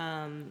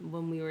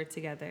when we were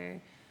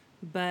together.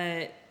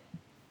 But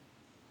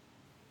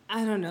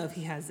I don't know if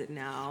he has it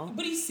now.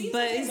 But he seems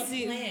like he has a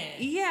plan.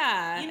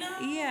 Yeah. You know?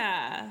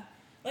 Yeah.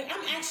 Like,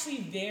 I'm actually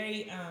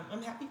very,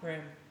 I'm happy for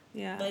him.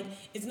 Yeah. Like,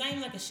 it's not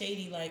even like a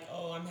shady, like,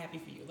 oh, I'm happy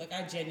for you. Like,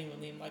 I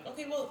genuinely am like,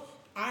 okay, well,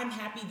 I'm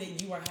happy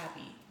that you are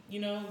happy. You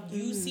know,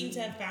 you seem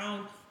to have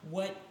found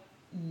what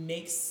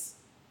makes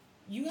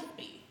you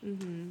happy.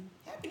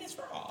 Happiness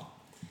for all.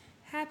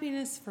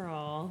 Happiness for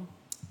all.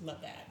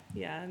 Love that.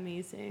 Yeah,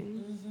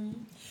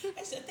 amazing.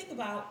 Actually, I think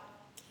about,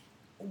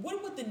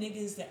 what would the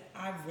niggas that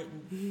I've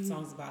written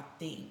songs about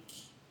think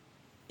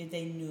if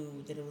they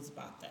knew that it was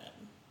about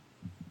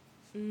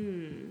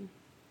them?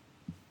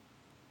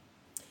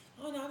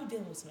 Oh no, I've been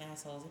dealing with some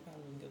assholes. They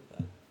probably wouldn't give a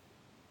fuck.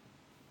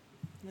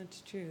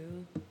 That's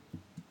true.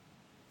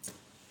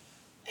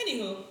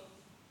 Anywho,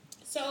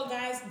 so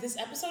guys, this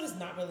episode is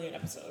not really an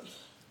episode.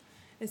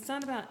 It's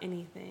not about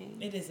anything.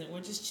 It isn't.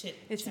 We're just chit.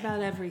 It's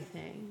about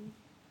everything.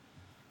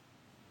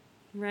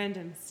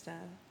 Random stuff.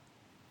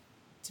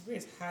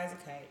 Sabria's high as a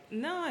kite.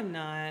 No, I'm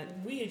not.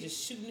 We are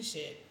just shooting the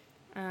shit.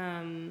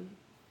 Man,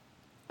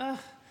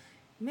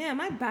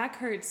 my back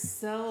hurts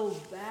so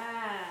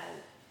bad.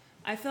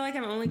 I feel like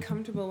I'm only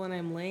comfortable when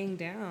I'm laying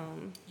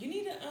down. You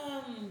need to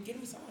get a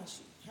massage.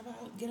 How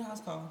about get a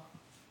house call?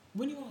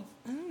 When you off?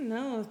 I don't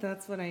know if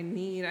that's what I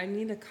need. I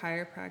need a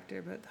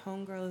chiropractor, but the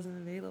homegirl isn't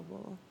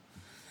available.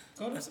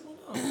 Go to someone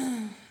else.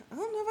 I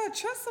don't know if I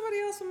trust somebody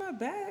else with my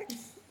back.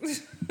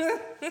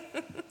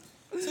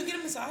 So get a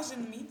massage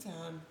in the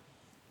meantime.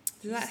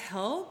 Does that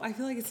help? I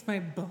feel like it's my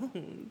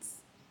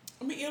bones.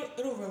 I mean,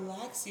 it'll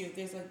relax you if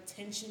there's like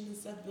tension and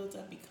stuff built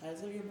up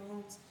because of your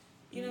bones.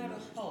 You know, it'll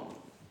help.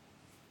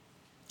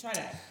 Try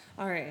that.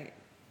 All right.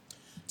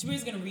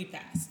 Sabria's gonna read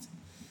fast.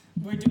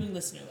 We're doing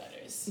listener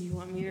letters. You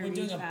want me to read We're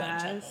doing fast? a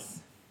bunch of them.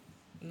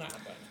 Not a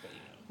bunch, but you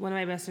know. One of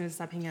my best friends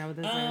stopped hanging out with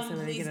us. And I said,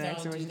 when I Please get an don't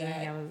extra, do she didn't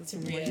hang that, out with us.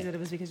 Sabria. She said it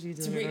was because she was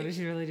doing Sabria. it.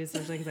 She really did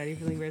social anxiety,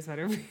 feeling very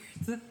sweater.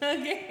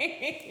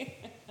 Okay.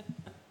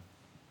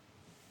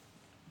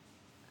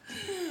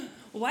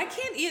 Why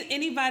can't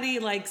anybody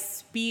like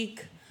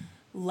speak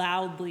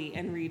loudly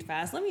and read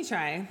fast? Let me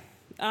try,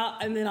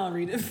 and then I'll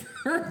read it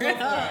for real.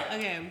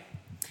 Okay.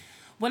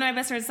 One of my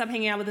best friends stopped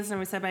hanging out with us, and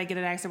we said, I get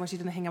an accident. Why she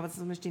didn't hang out with us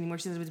so much anymore.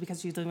 She said it was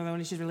because she was dealing with her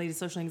own issues related to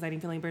social anxiety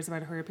and feeling embarrassed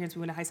about her appearance.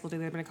 We went to high school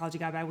together, been to college,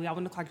 got back. We all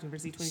went to Clark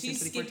University, 2014.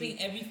 She's skipping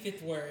every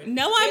fifth word.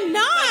 No, I'm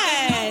not.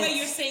 Like, there's no way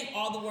you're saying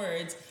all the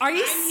words. Are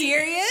you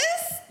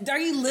serious? Are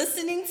you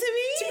listening to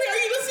me? Sabria, are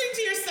you listening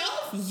to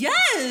yourself?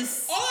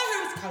 Yes. All I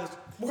heard was college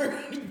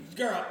word.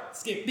 Girl,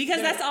 skip. Because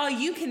Get that's it. all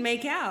you can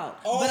make out.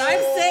 Oh. But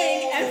I'm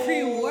saying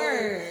every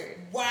word.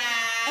 Wow.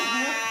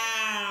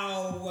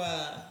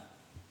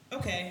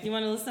 Okay. You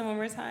want to listen one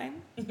more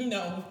time?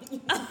 No.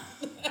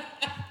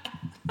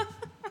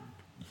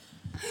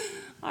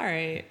 All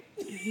right.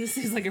 This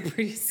seems like a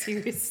pretty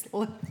serious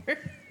letter.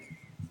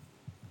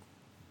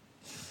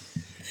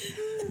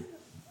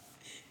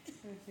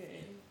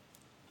 Okay.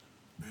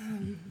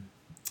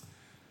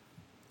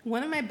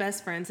 One of my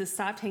best friends has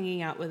stopped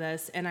hanging out with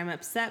us, and I'm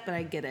upset, but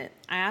I get it.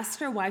 I asked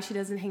her why she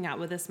doesn't hang out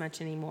with us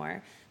much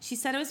anymore. She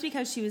said it was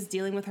because she was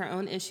dealing with her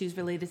own issues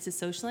related to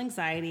social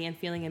anxiety and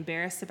feeling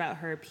embarrassed about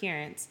her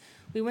appearance.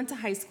 We went to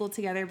high school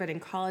together, but in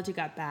college it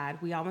got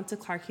bad. We all went to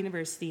Clark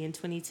University in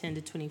 2010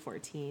 to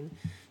 2014.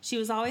 She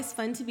was always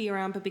fun to be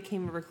around, but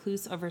became a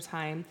recluse over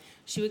time.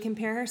 She would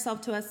compare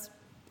herself to us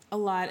a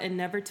lot, and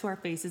never to our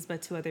faces,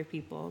 but to other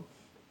people.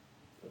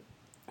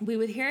 We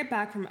would hear it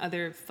back from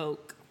other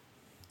folk.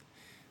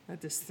 That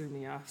just threw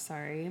me off,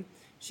 sorry.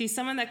 She's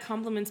someone that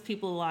compliments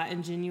people a lot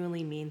and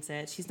genuinely means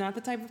it. She's not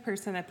the type of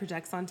person that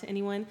projects onto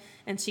anyone,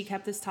 and she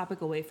kept this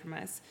topic away from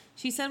us.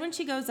 She said when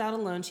she goes out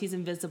alone, she's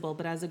invisible,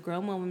 but as a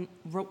grown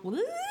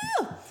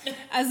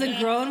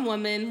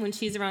woman, when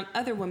she's around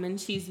other women,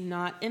 she's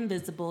not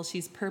invisible.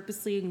 She's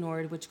purposely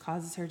ignored, which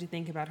causes her to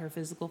think about her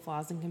physical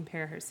flaws and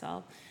compare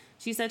herself.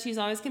 She said she's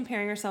always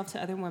comparing herself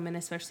to other women,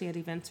 especially at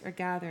events or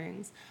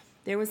gatherings.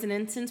 There was an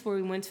instance where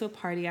we went to a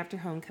party after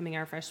homecoming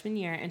our freshman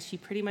year, and she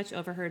pretty much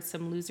overheard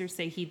some loser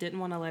say he didn't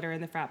want to let her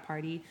in the frat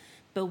party,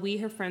 but we,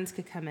 her friends,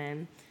 could come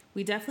in.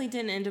 We definitely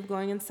didn't end up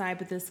going inside,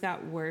 but this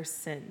got worse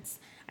since.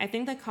 I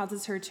think that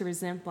causes her to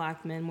resent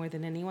black men more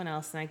than anyone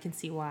else, and I can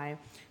see why.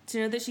 To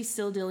know that she's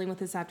still dealing with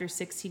this after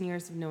 16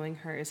 years of knowing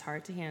her is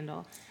hard to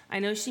handle. I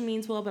know she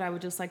means well, but I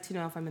would just like to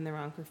know if I'm in the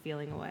wrong for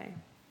feeling away.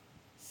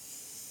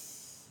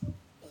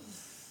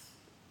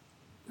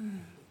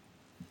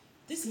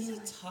 This is a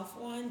tough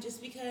one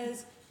just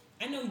because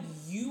I know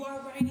you are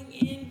writing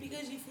in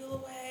because you feel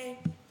away,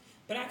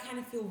 but I kind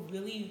of feel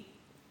really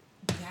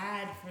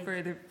bad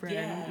for the friend.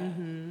 Yeah,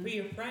 for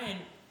your friend,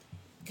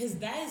 because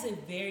that is a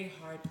very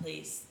hard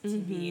place to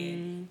be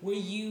in, where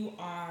you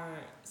are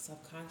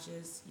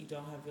self-conscious, you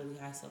don't have really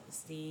high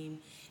self-esteem,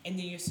 and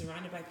then you're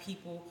surrounded by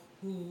people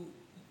who,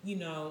 you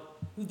know,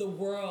 who the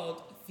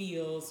world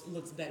feels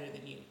looks better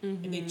than you,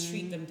 and they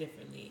treat them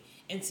differently.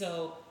 And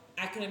so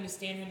I can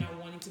understand her not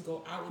wanting to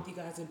go out with you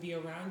guys and be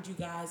around you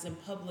guys in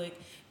public,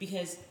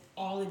 because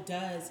all it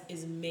does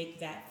is make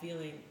that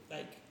feeling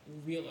like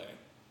realer.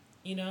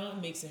 You know,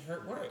 it makes it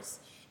hurt worse.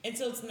 And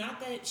so it's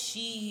not that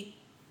she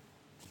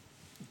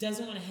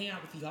doesn't want to hang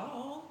out with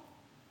y'all,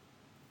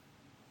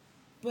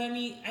 but I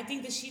mean, I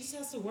think that she just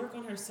has to work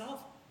on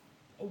herself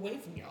away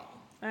from y'all.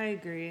 I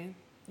agree.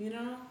 You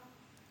know?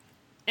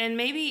 And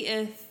maybe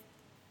if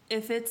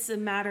it's a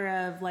matter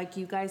of like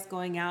you guys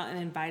going out and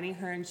inviting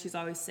her and she's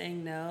always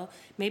saying no,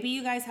 maybe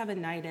you guys have a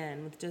night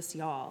in with just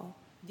y'all.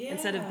 Yeah.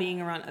 Instead of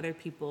being around other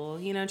people,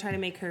 you know, try to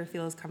make her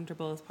feel as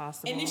comfortable as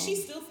possible. And if she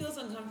still feels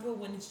uncomfortable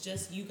when it's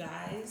just you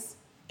guys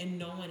and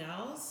no one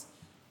else,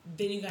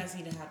 then you guys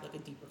need to have like a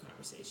deeper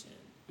conversation.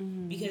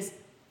 Mm-hmm. Because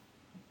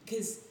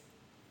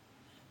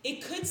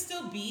it could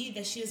still be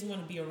that she doesn't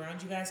want to be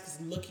around you guys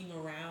because looking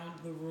around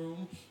the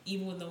room,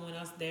 even with no one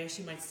else there,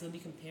 she might still be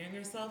comparing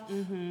herself.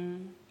 Mm-hmm.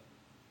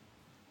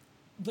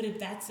 But if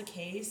that's the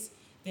case,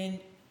 then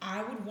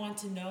I would want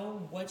to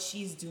know what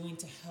she's doing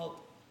to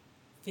help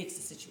fix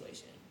the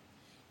situation.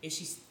 Is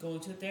she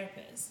going to a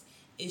therapist?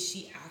 Is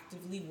she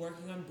actively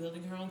working on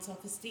building her own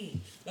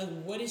self-esteem? Like,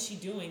 what is she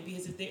doing?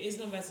 Because if there is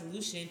no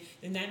resolution,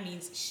 then that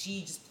means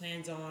she just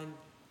plans on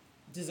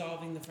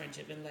dissolving the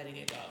friendship and letting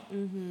it go.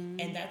 Mm-hmm.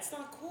 And that's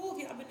not cool.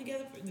 Y'all been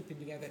together.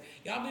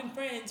 Y'all been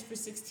friends for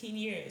 16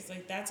 years.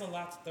 Like, that's a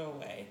lot to throw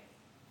away.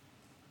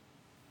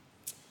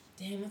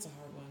 Damn, that's a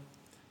hard one.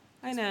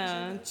 I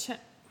know.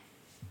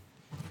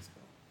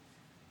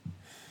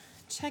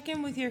 Check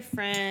in with your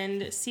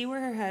friend, see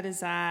where her head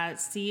is at,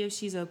 see if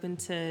she's open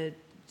to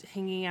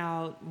hanging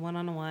out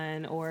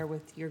one-on-one or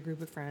with your group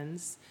of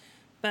friends.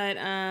 But,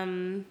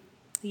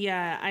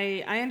 yeah,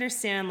 I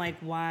understand, like,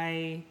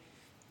 why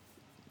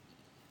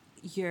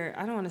you're,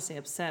 I don't want to say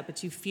upset,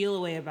 but you feel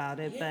a way about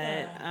it.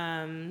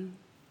 Yeah. But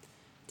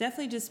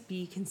definitely just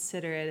be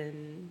considerate.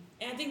 And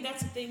I think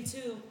that's the thing,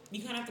 too.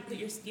 You kind of have to put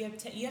you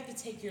have to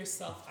take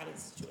yourself out of the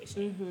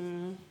situation.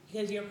 Mm-hmm.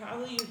 Because you're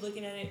probably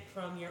looking at it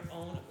from your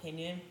own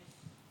opinion.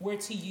 Where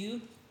to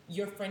you,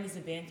 your friend is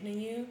abandoning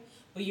you,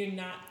 but you're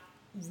not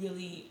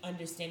really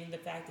understanding the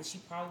fact that she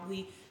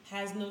probably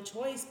has no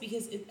choice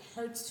because it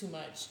hurts too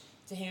much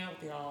to hang out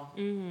with y'all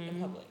in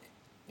public.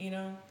 You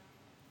know?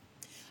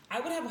 I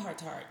would have a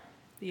heart-to-heart.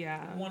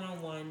 Yeah.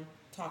 One-on-one,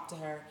 talk to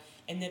her,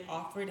 and then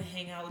offer to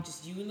hang out with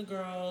just you and the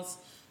girls.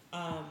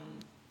 And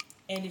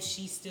if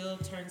she still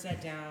turns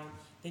that down,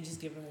 then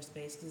just give her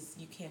space because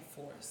you can't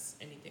force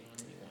anything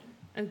on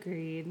anyone.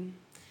 Agreed.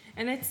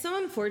 And it's so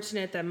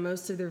unfortunate that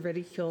most of the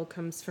ridicule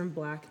comes from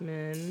black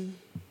men.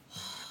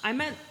 I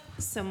met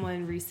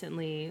someone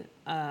recently,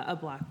 a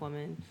black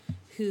woman,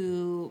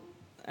 who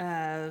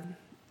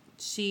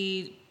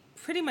she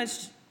pretty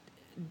much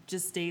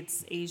just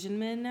dates Asian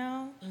men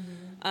now.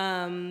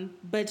 Mm-hmm.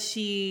 But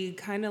she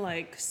kind of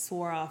like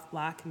swore off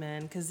black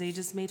men because they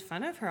just made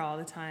fun of her all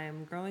the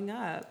time growing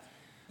up.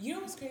 You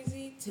know what's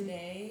crazy?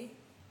 Today,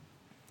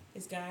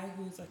 this guy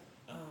who's like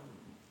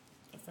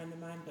a friend of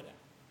mine, but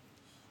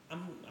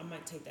I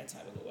might take that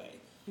title away.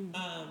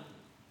 Mm-hmm.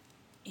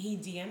 He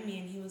DM'd me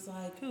and he was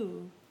like,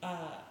 who?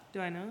 Do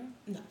I know?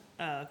 No.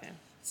 Oh, okay.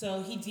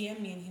 So he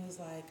DM'd me and he was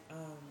like,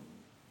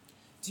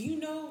 do you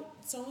know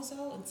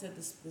so-and-so? And said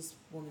this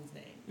woman's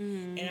name.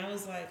 Mm-hmm. And I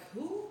was like,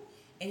 who?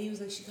 And he was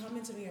like, she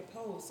commented on your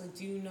post. Like,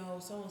 do you know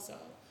so-and-so?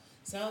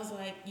 So I was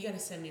like, you got to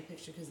send me a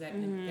picture because that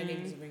name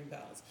doesn't ring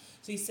bells.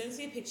 So he sends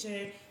me a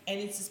picture and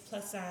it's this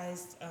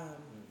plus-sized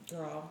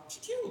girl.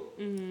 She's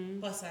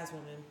cute. Plus-sized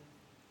woman.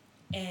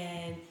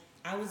 And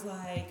I was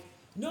like,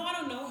 no, I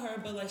don't know her,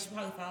 but like she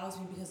probably follows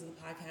me because of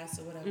the podcast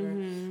or whatever.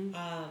 Mm-hmm.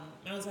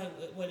 I was like,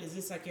 what is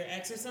this, like your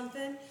ex or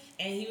something?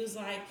 And he was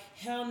like,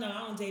 hell no, I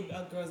don't date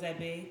girls that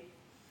big.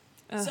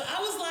 So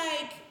I was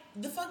like,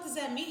 the fuck does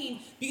that mean?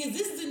 Because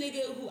this is a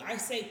nigga who I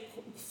say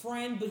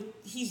friend, but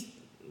he's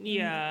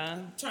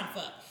trying to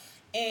fuck.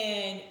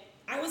 And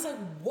I was like,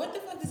 what the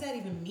fuck does that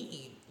even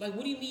mean? Like,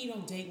 what do you mean you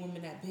don't date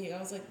women that big? I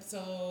was like,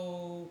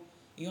 so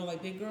you don't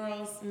like big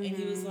girls? Mm-hmm. And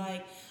he was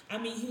like, I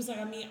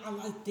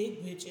like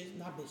thick bitches.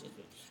 Not bitches,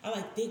 but I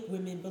like thick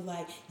women, but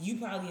like, you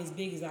probably as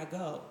big as I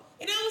go.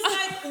 And I was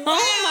like, wow.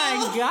 Oh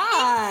my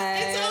God.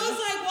 And so I was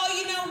like, well,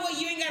 you know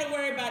what? You ain't got to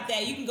worry about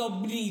that. You can go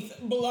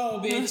below,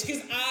 bitch,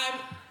 because I'm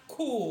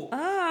cool.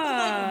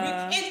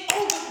 But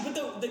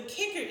the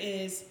kicker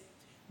is,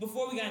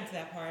 before we got into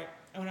that part,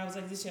 when I was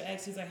like, this your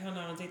ex? He's like, hell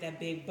no, I don't date that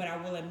big. But I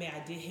will admit, I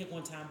did hit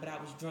one time, but I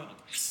was drunk.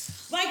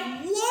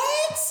 Like,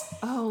 what?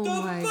 Oh,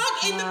 my fuck?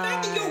 God. And the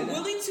fact that you're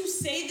willing to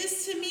say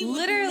this to me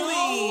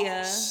Literally. with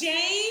no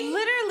shame.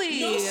 Literally.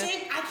 No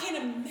shame. I can't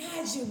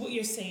imagine what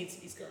you're saying to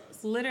these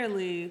girls.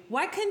 Literally.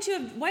 Why couldn't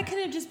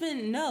it have just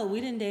been, no,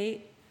 we didn't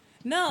date?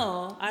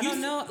 No, I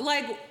don't know.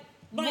 Like,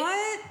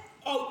 what?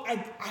 Oh, I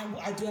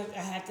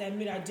have to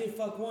admit, I did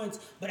fuck once,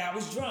 but I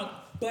was drunk.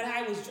 But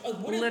I was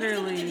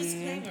literally. What is the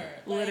disclaimer?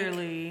 Like,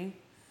 literally.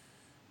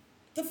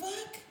 The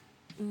fuck?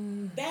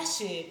 That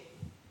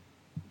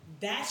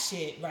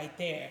shit right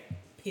there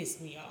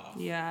pissed me off.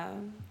 Yeah.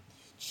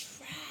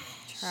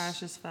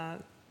 Trash as fuck.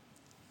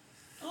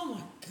 Oh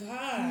my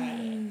God.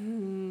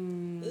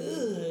 Mm-hmm.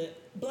 Ugh.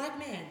 Black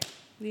man.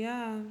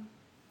 Yeah.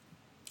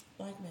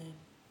 Black man.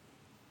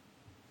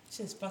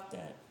 Just fuck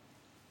that.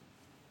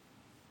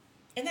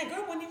 And that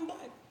girl wasn't even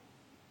black.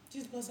 She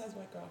was a plus size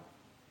white girl.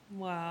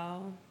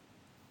 Wow.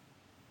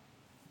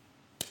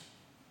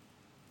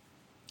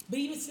 But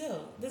even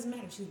still, it doesn't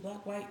matter. She was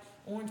black, white,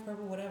 orange,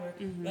 purple, whatever.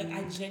 Mm-hmm. Like,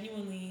 I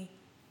genuinely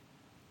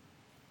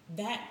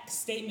that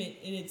statement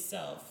in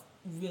itself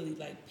really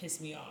like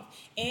pissed me off.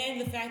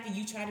 And the fact that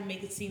you try to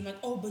make it seem like,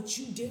 oh, but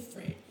you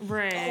different.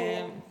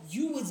 Right. Oh,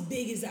 you as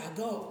big as I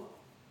go.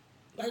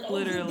 Like, oh,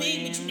 Literally. you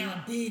big, but you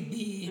not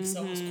big,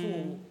 so it's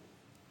cool.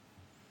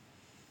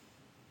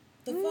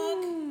 The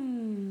fuck?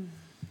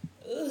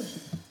 Ugh.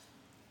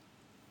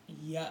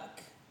 Yuck.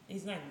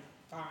 He's not even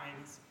fine.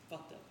 He's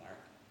fucked up part.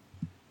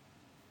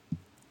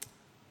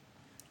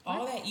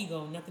 All that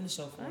ego, nothing to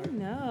show for I it.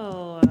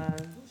 know.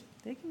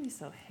 They can be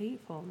so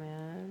hateful,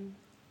 man.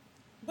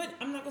 But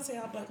I'm not gonna say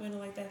all black men are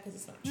like that because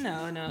it's not true.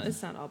 No,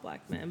 it's not all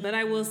black men. But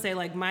I will say,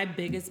 like, my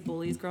biggest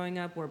bullies growing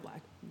up were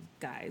black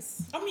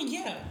guys. I mean,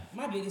 yeah,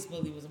 my biggest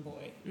bully was a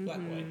boy, black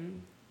boy.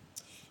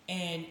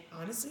 And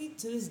honestly,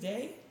 to this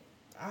day,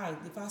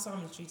 if I saw him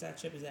in the streets, I'd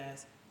trip his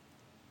ass.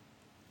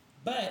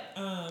 But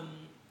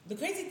the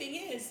crazy thing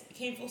is, it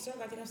came full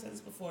circle. I think I've said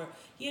this before.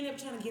 He ended up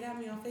trying to get at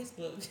me on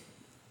Facebook.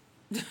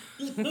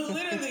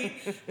 Literally,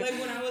 like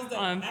when I was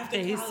like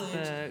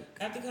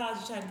after college,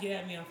 he tried to get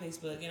at me on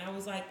Facebook, and I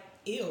was like,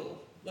 ew,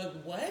 like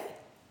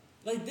what?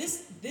 Like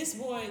this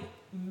boy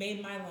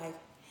made my life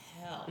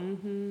hell.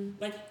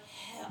 Like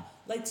hell.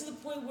 Like to the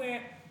point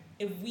where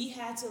if we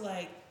had to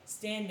like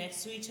stand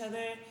next to each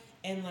other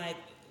and like,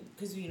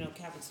 because you know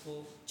Catholic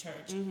school,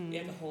 church, we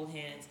have to hold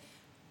hands.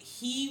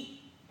 I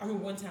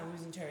remember one time we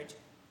was in church,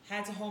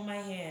 had to hold my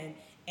hand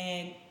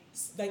and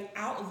like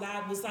out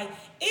loud was like,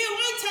 ew,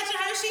 I ain't touching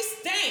her, she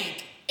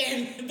stank.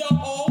 And the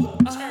whole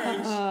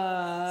church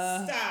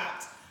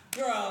stopped.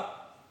 Girl,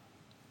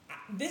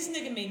 this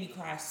nigga made me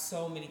cry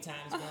so many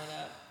times growing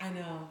up. I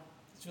know.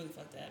 It's really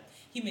fucked up.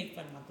 He made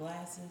fun of my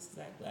glasses, because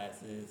I had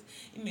glasses.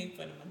 He made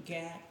fun of my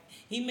gap.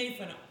 He made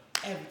fun of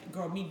everything.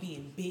 Girl, me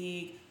being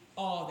big,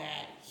 all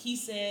that. He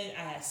said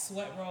I had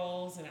sweat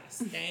rolls and I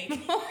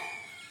stank.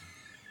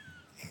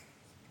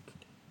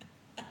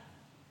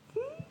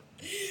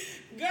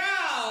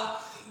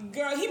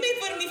 Girl, he made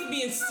fun of me for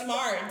being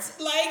smart.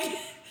 Like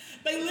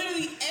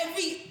literally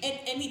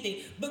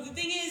anything. But the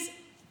thing is,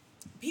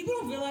 people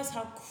don't realize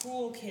how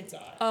cruel kids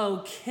are.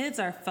 Oh, kids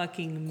are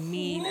fucking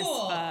mean as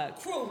fuck.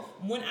 Cruel.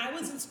 When I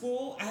was in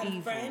school, I had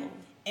a friend,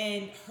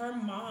 and her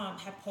mom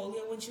had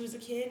polio when she was a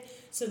kid.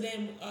 So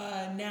then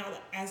now,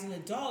 as an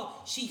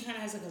adult, she kind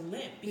of has like a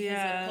limp because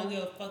like,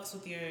 polio fucks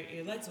with your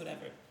legs or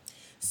whatever.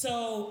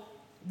 So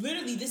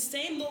literally, this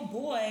same little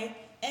boy,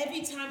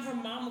 every time her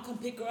mom would come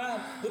pick her up,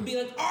 would be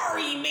like,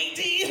 Ari,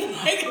 matey.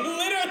 Like,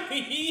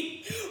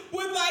 literally,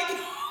 would like,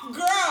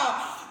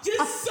 girl,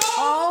 just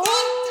so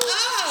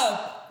fucked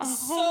up.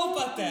 So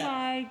fucked up. Oh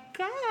my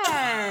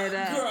God.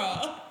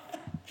 Girl.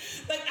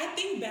 Like, I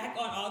think back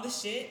on all the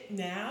shit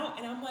now,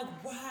 and I'm like,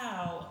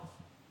 wow.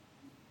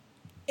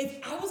 If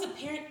I was a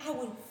parent, I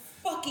would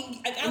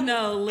fucking, like,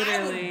 literally.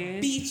 I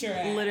would beat your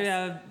ass.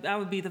 Literally, I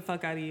would beat the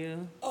fuck out of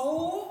you.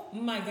 Oh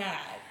my God.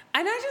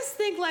 And I just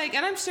think, like,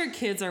 and I'm sure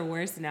kids are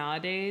worse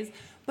nowadays,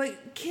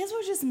 but kids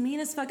were just mean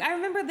as fuck. I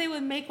remember they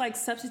would make, like,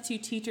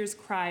 substitute teachers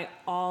cry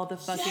all the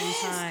fucking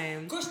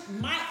time. Gosh,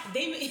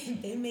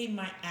 they made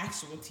my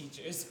actual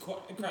teachers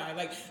cry.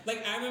 Like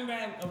I remember I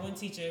had one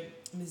teacher,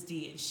 Ms.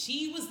 D, and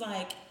she was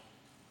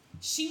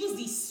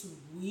the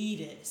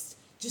sweetest,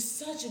 just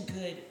such a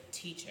good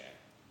teacher,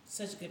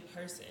 such a good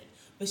person.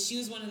 But she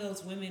was one of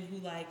those women who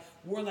like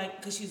wore like,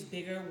 because she was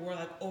bigger, wore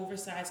like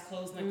oversized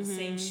clothes, like the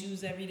same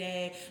shoes every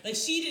day. Like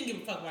she didn't give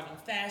a fuck about no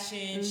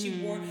fashion.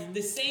 She wore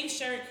the same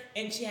shirt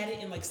and she had it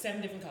in like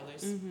 7 different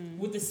colors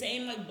with the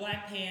same like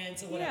black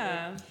pants or whatever.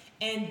 Yeah.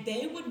 And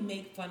they would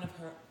make fun of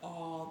her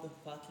all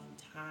the fucking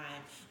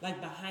time,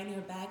 like behind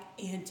her back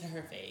and to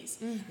her face.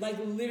 Like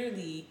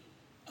literally,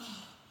 oh my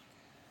God.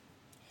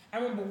 I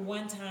remember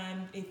one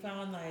time they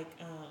found like,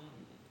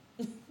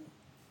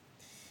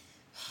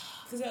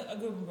 because I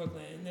grew up in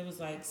Brooklyn, and there was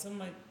like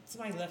somebody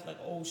left like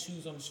old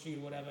shoes on the street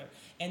or whatever,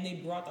 and they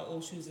brought the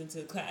old shoes into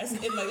the class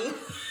and like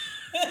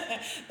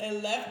they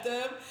left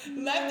them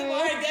on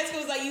her desk. It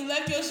was like, you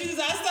left your shoes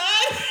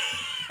outside.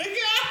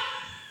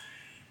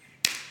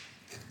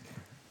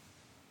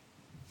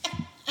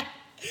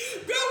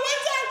 Girl,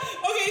 one time,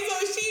 okay, so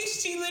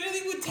she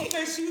literally would take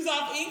her shoes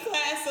off in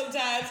class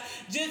sometimes,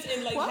 just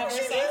in like have her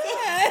socks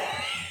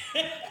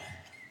on.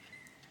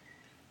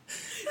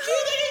 She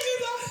would take her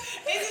shoes off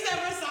and just have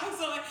her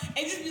socks on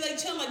and just be like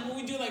chilling, like when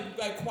we do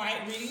like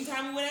quiet reading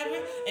time or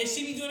whatever, and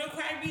she be doing her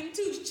quiet reading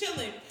too, just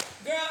chilling.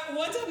 Girl,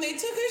 one time they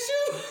took her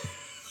shoe.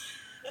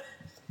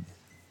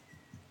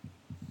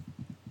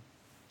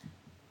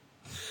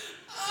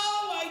 Oh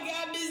my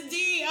God, Miss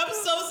D, I'm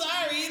so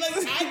sorry. Like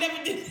I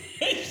never did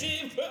that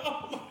shit, but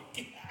oh my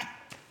God.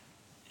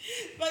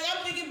 Like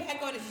I'm thinking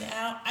back on it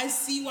now, I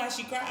see why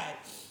she cried.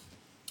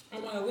 Oh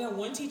my God, we had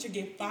one teacher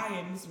get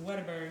fired, Miss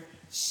Wedderburn.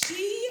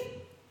 She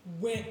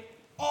went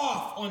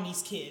off on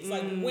these kids.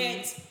 Like,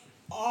 went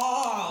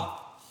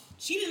off.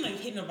 She didn't,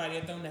 like, hit nobody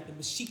or throw nothing,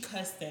 but she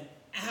cussed them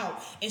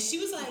out. And she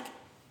was, like,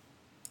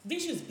 I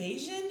think she was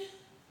Bayesian.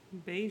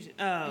 Bayesian.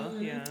 Oh,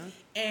 yeah.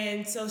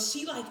 And so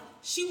she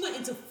went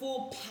into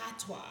full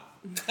patois.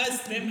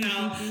 Cussed them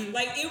out.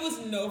 Like, it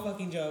was no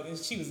fucking joke. And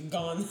she was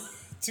gone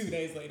 2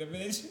 days later,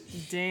 bitch.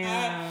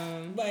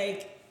 Damn.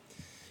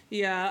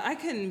 Yeah, I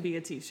couldn't be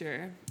a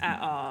teacher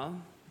at all.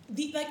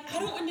 I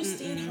don't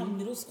understand how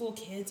middle school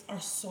kids are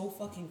so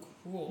fucking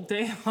cruel.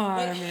 They are,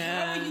 Like,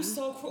 man. how are you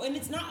so cruel? And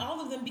it's not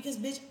all of them because,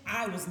 bitch,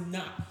 I was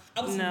not.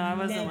 I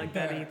wasn't like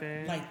that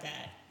either. Like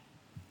that.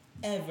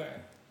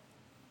 Ever.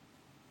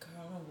 Girl,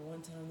 I remember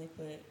one time they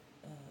put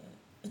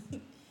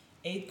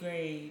 8th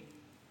grade,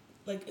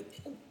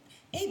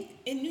 in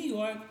New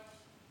York,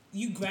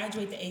 you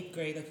graduate the 8th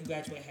grade like you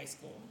graduate high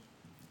school.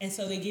 And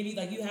so they give you,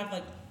 you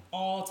have,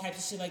 all types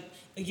of shit,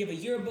 they give a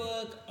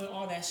yearbook and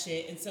all that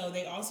shit. And so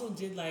they also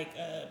did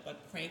a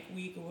prank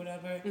week or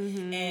whatever.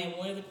 Mm-hmm. And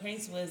one of the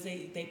pranks was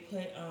they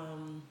put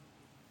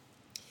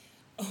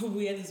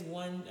we had this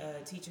one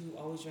teacher who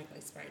always drank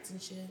Sprites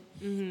and shit.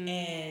 Mm-hmm.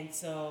 And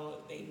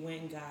so they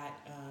went and got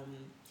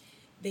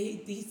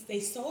they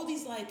sold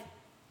these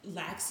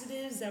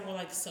laxatives that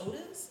were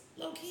sodas,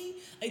 low key.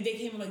 They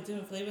came in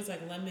different flavors,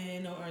 like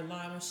lemon or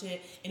lime or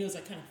shit, and it was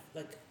kind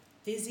of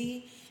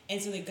fizzy.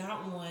 And so they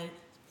got one,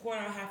 poured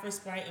out half her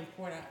Sprite, and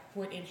poured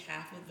in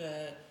half of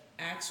the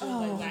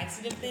actual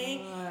laxative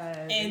thing,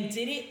 and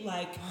did it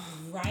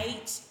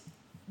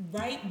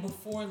right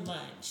before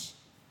lunch.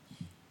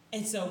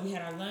 And so we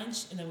had our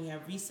lunch, and then we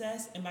had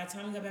recess, and by the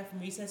time we got back from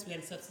recess, we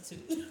had a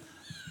substitute.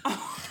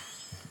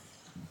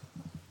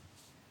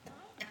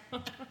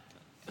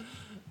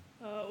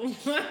 Oh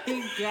my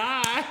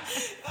God.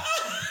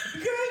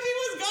 Girl, she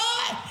was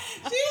gone.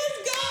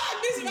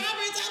 Miss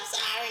Roberts, I'm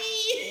sorry.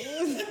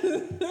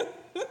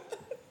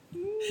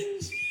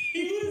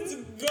 She was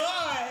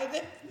gone.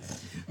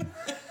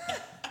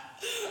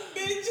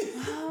 Bitch.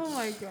 Oh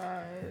my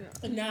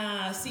God.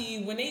 Nah,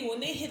 see, when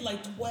they hit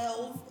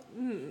 12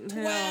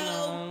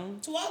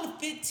 to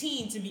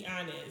 15, to be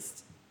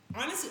honest.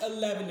 Honestly,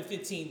 11 to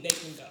 15, they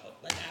can go.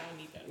 I don't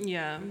need them.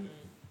 Yeah. Mm-hmm.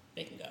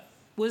 They can go.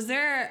 Was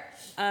there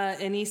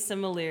any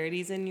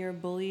similarities in your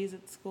bullies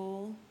at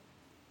school?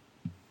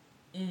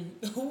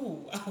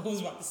 Ooh, I was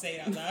about to say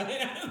it out loud.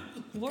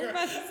 What were you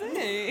about to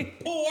say?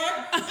 Poor.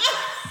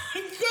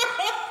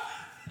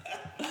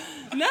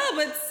 No,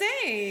 but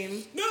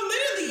same. No,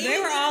 literally. They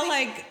were all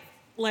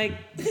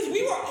because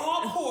we were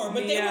all poor,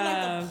 but they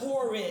were the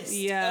poorest of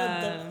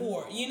Yeah. the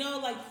poor.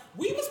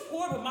 We was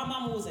poor, but my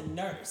mama was a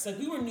nurse.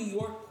 We were New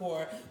York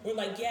poor. We're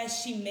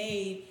she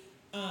made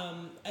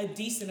a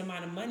decent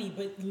amount of money,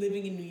 but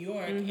living in New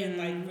York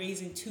and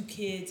raising 2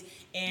 kids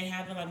and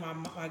having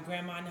my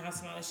grandma in the house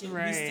and all that shit,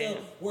 right. we still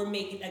were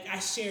making I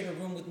shared a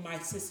room with my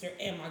sister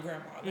and my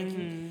grandma.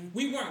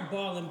 We weren't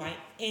balling by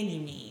any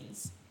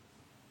means.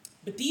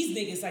 But these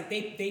niggas,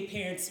 they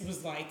parents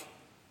was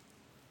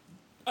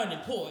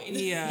unemployed.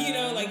 Yeah.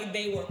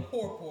 They were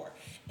poor.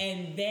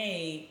 And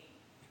they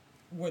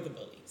were the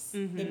bullies.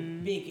 The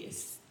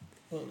biggest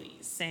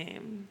bullies.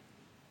 Same.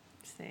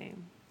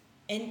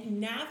 And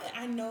now that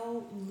I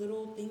know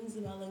little things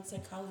about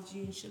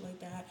psychology and shit like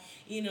that,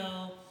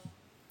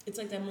 it's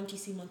that monkey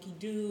see, monkey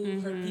do.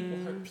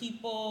 Hurt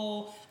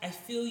people. I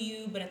feel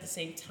you, but at the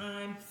same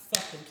time,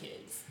 fuck them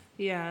kids.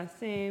 Yeah,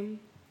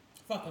 same.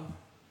 Fuck them.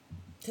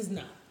 'Cause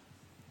no.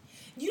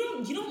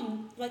 You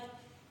don't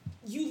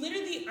you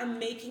literally are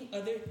making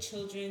other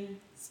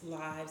children's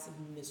lives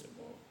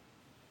miserable.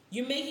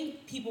 You're making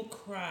people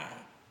cry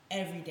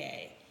every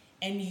day,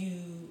 and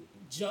you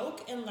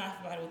joke and laugh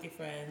about it with your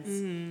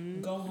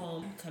friends, go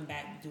home, come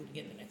back, and do it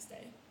again the next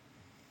day.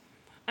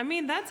 I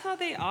mean, that's how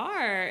they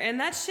are. And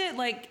that shit,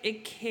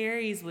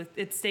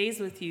 it stays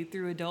with you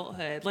through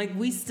adulthood.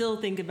 We still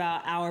think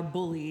about our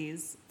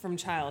bullies from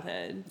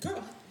childhood.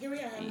 Girl, here we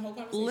are having a whole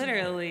conversation.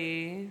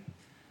 Literally.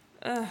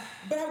 But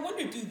I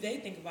wonder, do they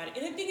think about it?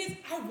 And the thing is,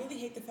 I really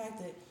hate the fact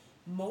that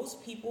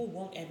most people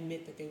won't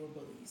admit that they were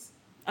bullies.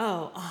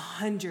 Oh,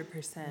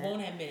 100%.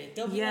 Won't admit it.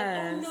 They'll be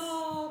oh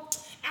no,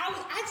 I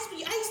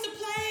used to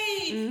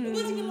play. It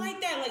wasn't even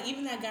like that.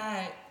 Even that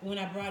guy, when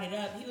I brought it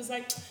up, he was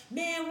like,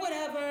 man,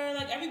 whatever.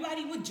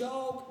 Everybody would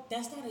joke.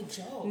 That's not a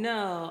joke.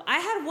 No, I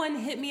had one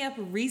hit me up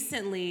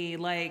recently.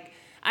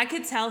 I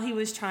could tell he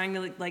was trying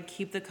to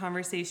keep the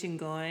conversation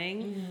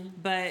going,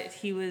 but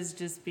he was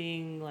just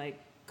being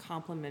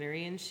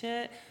complimentary and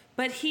shit.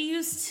 But he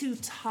used to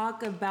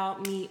talk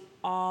about me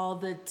all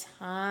the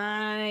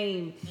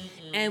time.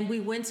 And we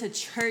went to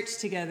church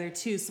together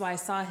too, so I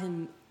saw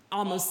him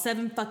almost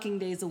 7 fucking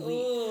days a week.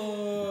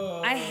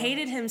 Ooh. I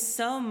hated him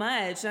so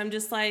much. I'm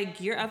just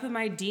you're up in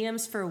my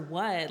DMs for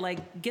what?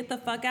 Get the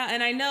fuck out.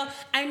 And I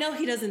know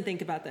he doesn't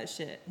think about that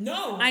shit.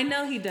 No. I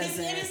know he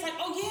doesn't. And it's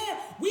oh yeah,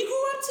 we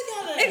grew up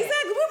together.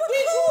 Exactly. We were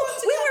cool.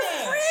 We were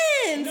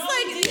friends. No,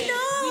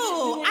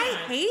 no.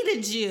 I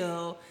hated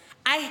you.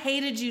 I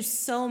hated you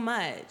so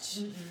much.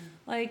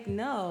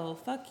 No,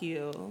 fuck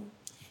you.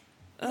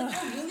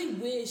 I really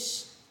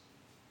wish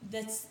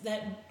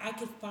that I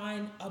could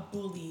find a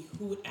bully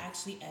who would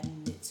actually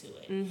admit to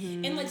it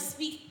and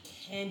speak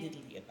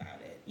candidly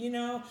about it.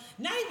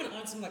 Not even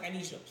on some I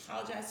need you to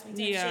apologize to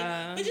me type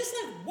shit, but just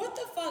what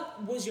the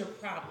fuck was your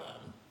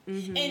problem?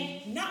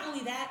 And not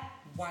only that,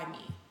 why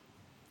me?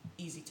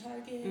 Easy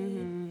target,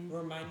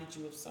 reminded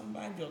you of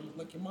somebody, don't look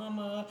like your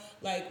mama.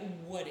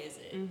 What is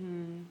it?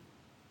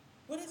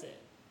 What is it?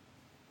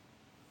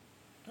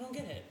 I don't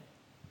get it.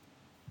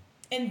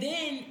 And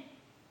then,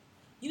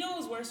 you know what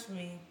was worse for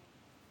me?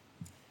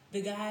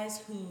 The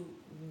guys who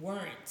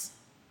weren't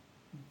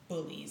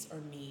bullies or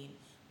mean,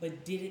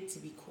 but did it to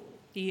be cool.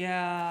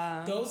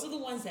 Yeah. Those are the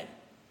ones that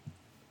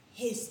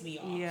piss me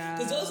off. Yeah.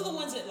 Because those are the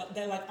ones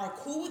that like are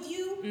cool with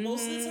you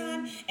most of the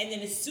time, and then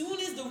as soon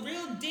as the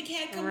real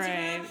dickhead comes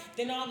around,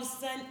 then all of a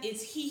sudden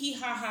it's hee hee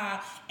ha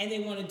ha, and they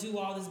want to do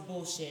all this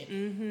bullshit.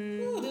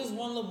 Ooh, there was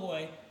one little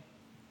boy,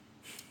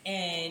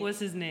 and what's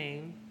his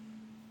name?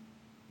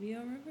 You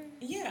don't remember?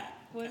 Yeah.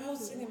 What I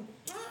was thinking,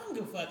 I don't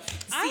give a fuck.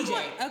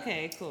 CJ.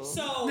 Okay, cool.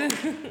 So, and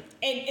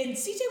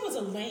CJ was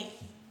a lame,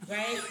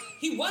 right?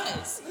 He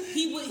was.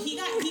 He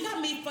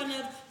got made fun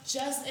of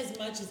just as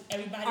much as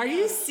everybody else. Are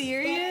you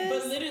serious?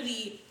 But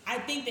literally, I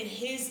think that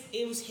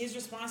it was his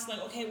response,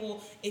 like, okay,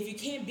 well, if you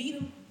can't beat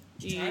him,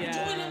 try to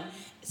join him.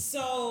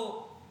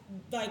 So,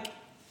 like,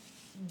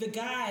 the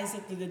guys,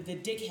 like the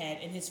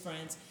dickhead and his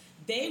friends,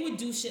 they would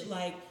do shit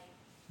like,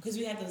 because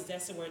we had those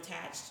desks that were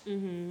attached.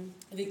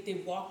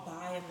 They walk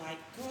by and like,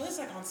 girl, it's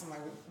like on some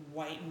like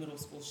white middle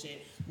school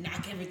shit.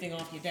 Knock everything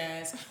off your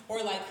desk,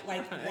 or like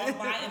walk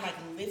by and like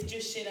lift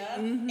your shit up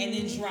and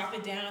then drop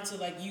it down to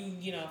like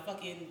you know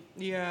fucking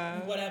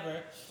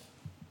whatever.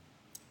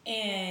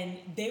 And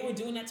they were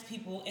doing that to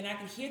people, and I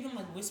could hear them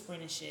like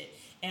whispering and shit.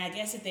 And I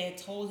guess that they had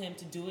told him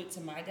to do it to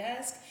my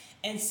desk,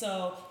 and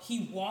so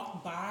he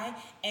walked by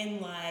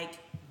and like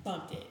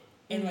bumped it,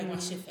 and like my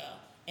shit fell,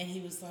 and he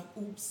was like,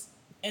 "Oops."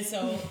 And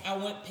so I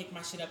went, picked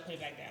my shit up, put it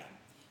back down.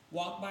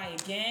 Walked by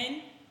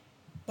again,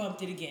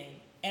 bumped it again.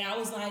 And I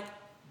was like,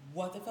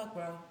 what the fuck,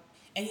 bro?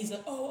 And he's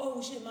like,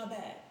 oh, shit, my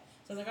bad.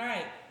 So I was like, all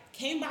right.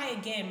 Came by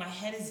again, my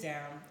head is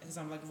down, because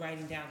I'm like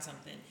writing down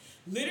something.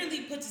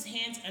 Literally puts his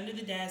hands under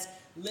the desk,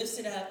 lifts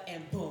it up,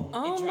 and boom, it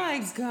drops. Oh my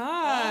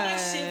God. All my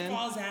shit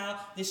falls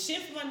out. The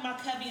shit from my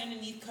cubby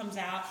underneath comes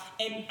out.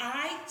 And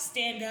I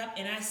stand up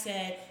and I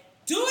said,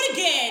 do it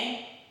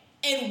again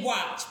and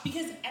watch.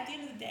 Because at the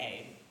end of the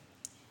day,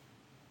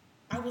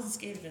 I wasn't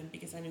scared of him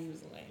because I knew he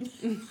was a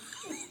lame.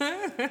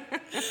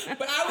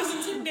 But I was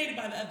intimidated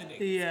by the other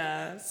niggas.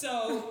 Yeah.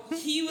 So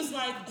he was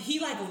like, he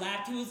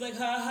laughed. He was like,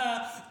 ha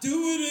ha, do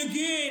it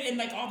again. And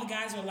like all the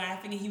guys were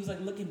laughing and he was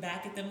like looking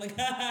back at them like,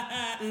 ha ha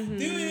ha, do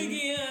it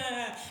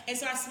again. And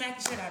so I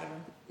smacked the shit out of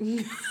him. And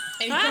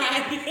he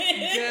cried.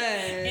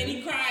 Good. And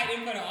he cried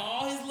in front of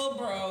all his little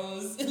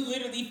bros and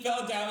literally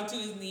fell down to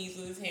his knees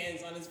with his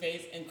hands on his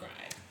face and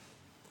cried.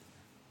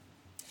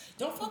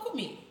 Don't fuck with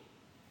me.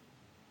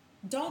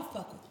 Don't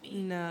fuck with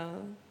me.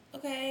 No.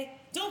 Okay?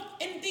 Don't.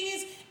 And the thing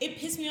is, it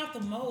pissed me off the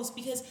most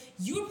because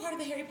you were part of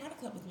the Harry Potter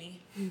Club with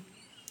me.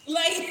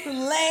 Like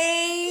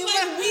lame.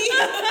 Like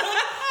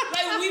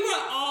we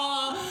were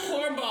all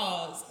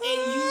cornballs, and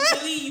you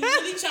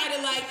really tried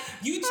to like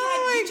you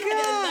tried to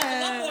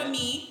level up on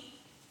me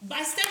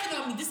by stepping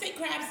on me. This ain't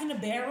crabs in a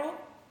barrel.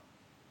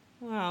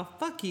 Wow,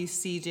 fuck you,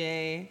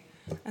 CJ.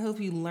 I hope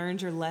you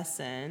learned your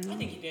lesson. I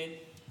think he did.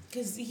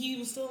 Because he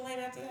was still lame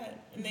after that.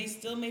 And they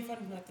still made fun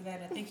of him after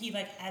that. I think he,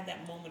 like, had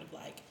that moment of,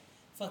 like,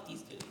 fuck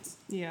these dudes.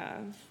 Yeah.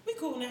 We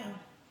cool now.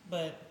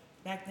 But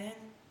back then,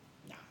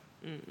 nah.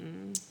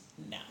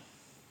 No.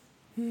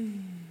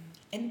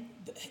 And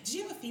did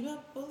you have a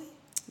female bully?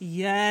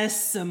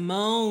 Yes,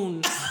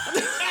 Simone.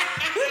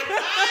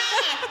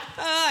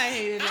 I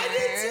hated her. I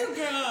did too,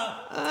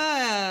 girl.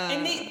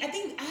 And I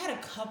think I had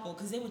a couple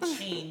because they would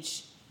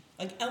change.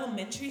 Like,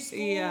 elementary school.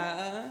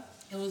 Yeah.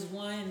 It was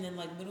one, and then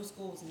like middle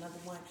school was another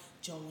one.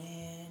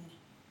 Joanne.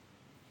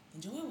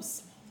 And Joanne was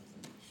smaller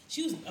than me.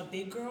 She was a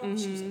big girl, but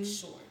she was like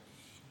short.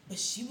 But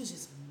she was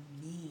just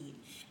mean.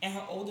 And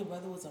her older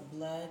brother was a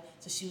blood,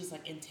 so she was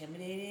like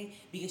intimidating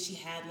because she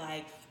had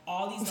like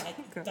all these like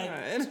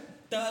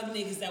thug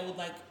niggas that would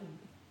like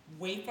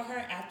wait for her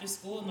after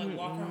school and like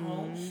walk her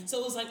home. So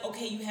it was like,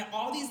 okay, you have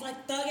all these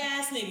like thug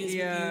ass niggas with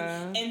you,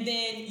 and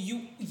then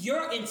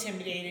you're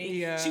intimidating.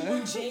 Yeah. She wore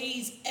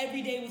J's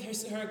every day with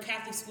her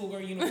Catholic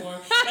schoolgirl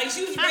uniform. Like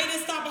she was ready to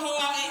stop a hoe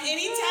out at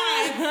any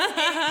time.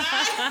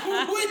 And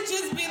I would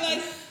just be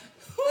like,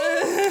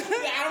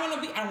 I don't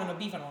want to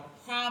beef. I don't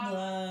want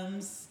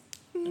problems.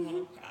 I don't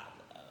want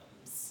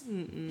problems.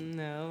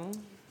 No.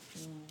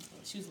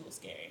 She was a little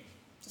scary,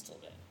 just a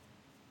little bit.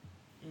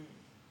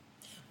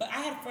 But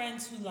I had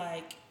friends who,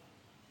 like,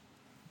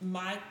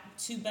 my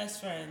two best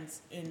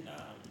friends in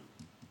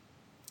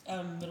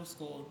middle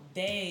school,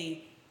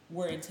 they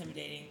were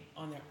intimidating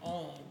on their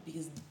own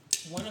because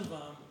one of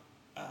them,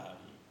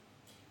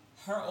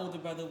 her older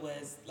brother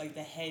was, like,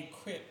 the head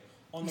Crip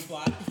on the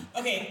block.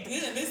 Okay,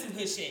 this is some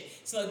good shit.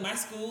 So, like, my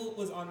school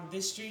was on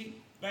this street,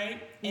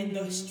 right? And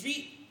the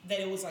street that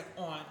it was, like,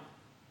 on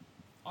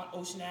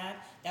Ocean Ave,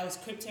 that was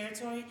Crip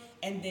territory.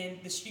 And then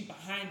the street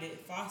behind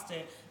it,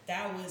 Foster,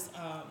 that was...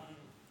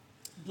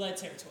 Blood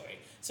territory.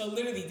 So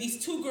literally,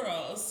 these two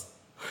girls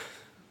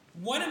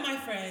One of my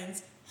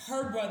friends,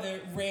 her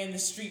brother ran the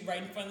street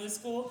right in front of the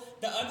school.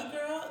 The other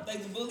girl,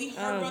 like the bully,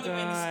 her brother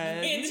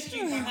ran the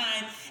street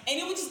behind. And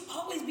it would just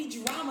always be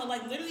drama,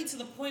 like literally to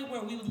the point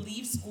where we would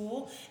leave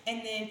school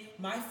and then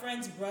my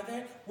friend's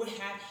brother would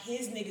have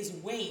his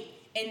niggas wait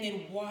and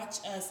then watch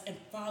us and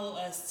follow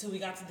us till we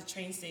got to the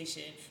train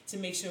station to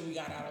make sure we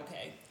got out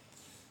okay.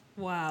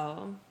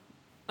 Wow.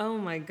 Oh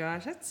my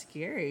gosh, that's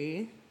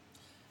scary.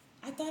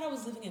 I thought I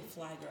was living in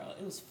Fly Girl.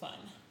 It was fun.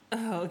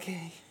 Oh,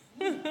 okay.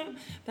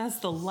 That's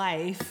the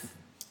life.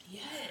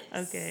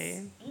 Yes.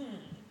 Okay.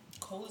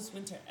 Coldest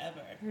winter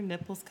ever. Her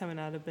nipple's coming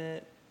out a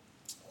bit.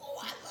 Oh,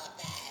 I love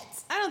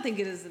that. I don't think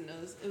it was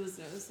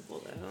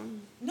noticeable though.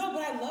 No,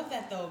 but I love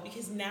that though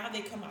because now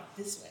they come out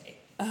this way.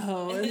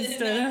 Oh,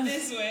 instead of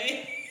this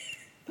way.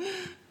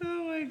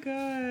 Oh my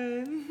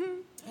god.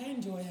 I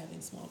enjoy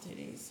having small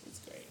titties. It's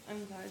great.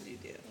 I'm glad you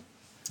do.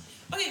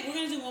 Okay, we're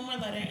gonna do one more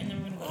letter and then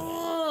we're gonna go to bed.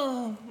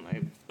 Oh,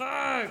 my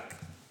back.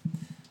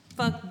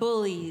 Fuck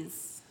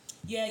bullies.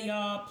 Yeah,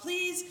 y'all,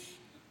 please.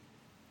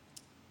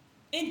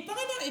 And find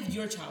out if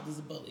your child is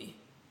a bully.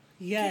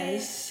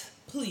 Yes.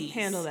 Okay? Please.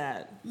 Handle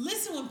that.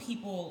 Listen when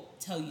people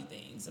tell you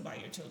things about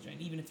your children,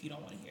 even if you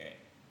don't want to hear it.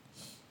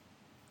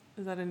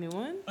 Is that a new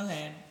one?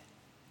 Okay.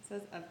 It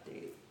says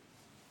update.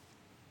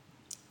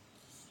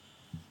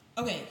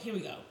 Okay, here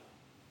we go.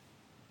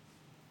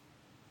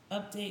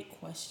 Update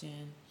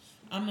question.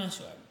 I'm not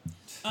sure.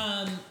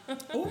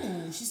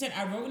 She said,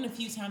 I wrote in a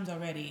few times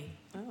already.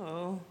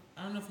 Oh.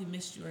 I don't know if we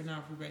missed you or not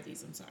if we read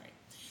these. I'm sorry.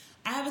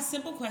 I have a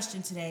simple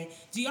question today.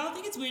 Do y'all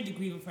think it's weird to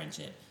grieve a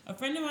friendship? A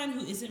friend of mine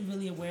who isn't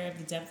really aware of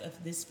the depth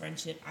of this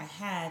friendship I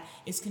had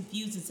is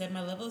confused and said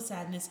my level of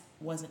sadness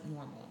wasn't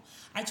normal.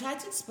 I tried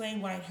to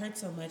explain why it hurt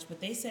so much,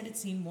 but they said it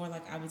seemed more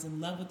like I was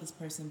in love with this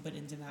person but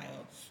in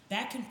denial.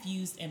 That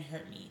confused and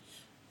hurt me.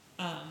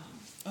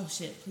 Oh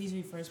shit, please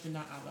read first but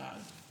not out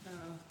loud.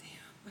 Oh,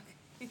 damn.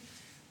 Okay.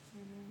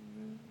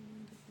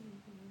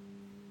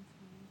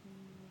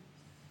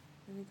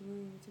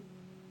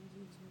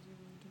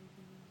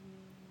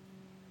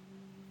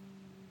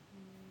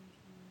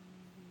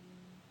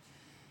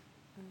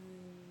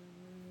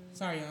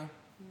 Sorry, y'all.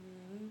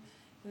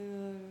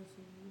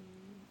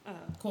 Oh,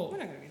 cool. We're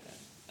not gonna read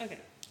that. Okay.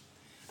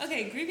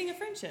 Okay, grieving a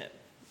friendship.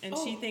 And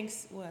she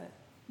thinks what?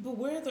 But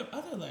where are the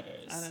other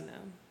letters? I don't know.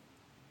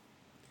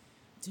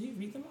 Do we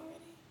read them already?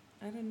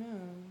 I don't know.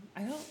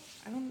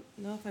 I don't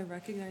know if I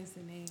recognize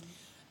the name.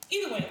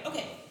 Either way,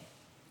 okay.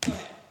 Go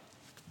ahead.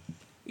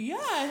 Yeah,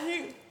 I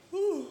think.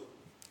 Whew.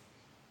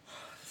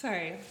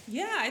 Sorry.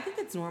 Yeah, I think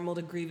it's normal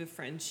to grieve a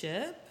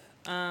friendship.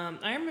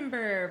 I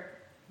remember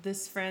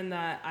this friend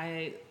that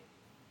I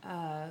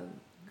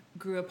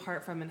grew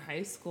apart from in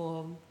high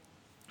school.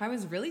 I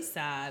was really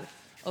sad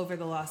over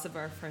the loss of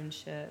our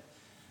friendship.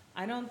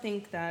 I don't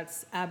think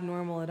that's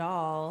abnormal at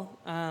all.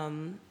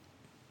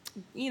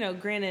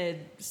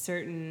 Granted,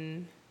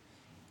 certain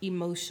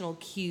emotional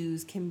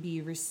cues can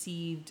be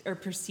received or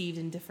perceived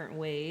in different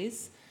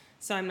ways.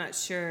 So I'm not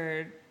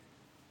sure,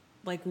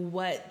 like,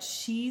 what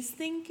she's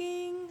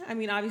thinking. I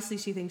mean, obviously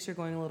she thinks you're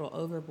going a little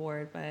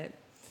overboard, but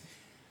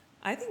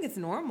I think it's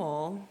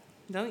normal.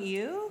 Don't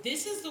you?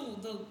 This is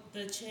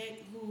the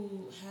chick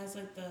who has,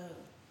 like,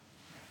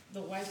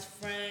 the wife's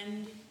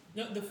friend.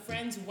 No, the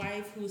friend's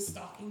wife who's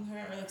stalking her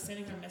or, like,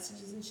 sending her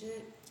messages and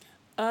shit.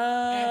 Oh.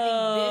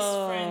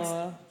 And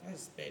I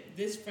think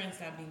this friend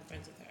stopped being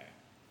friends with her.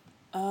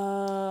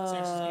 Oh. So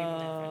she's grieving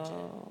that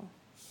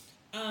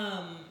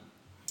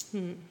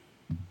friendship.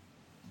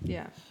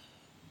 Yeah.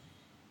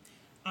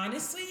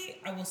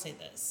 Honestly, I will say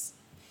this.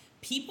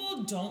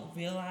 People don't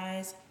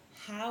realize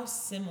how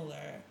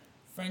similar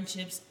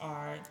friendships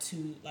are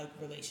to, like,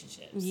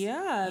 relationships.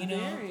 Yeah, you know?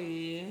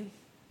 very.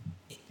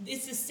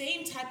 It's the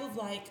same type of,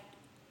 like,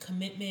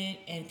 commitment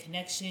and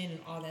connection and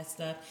all that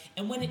stuff.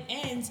 And when it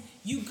ends,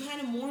 you kind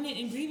of mourn it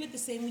and grieve it the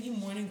same way you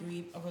mourn and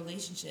grieve a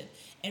relationship.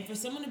 And for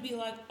someone to be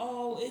like,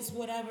 oh, it's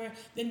whatever,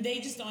 then they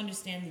just don't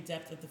understand the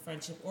depth of the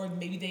friendship. Or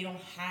maybe they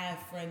don't have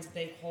friends that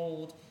they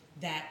hold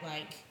that,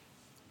 like,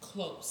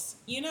 close.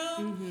 You know?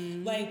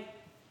 Mm-hmm. Like,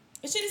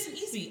 that shit isn't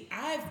easy.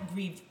 I've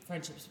grieved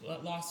friendships,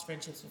 lost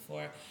friendships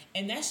before.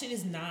 And that shit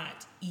is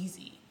not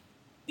easy.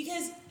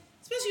 Because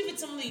especially if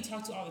it's someone that you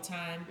talk to all the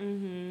time,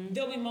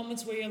 there'll be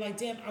moments where you're like,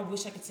 damn, I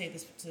wish I could say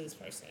this to this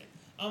person.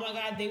 Oh my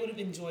God, they would have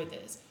enjoyed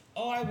this.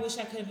 Oh, I wish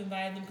I could have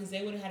invited them because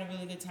they would have had a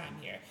really good time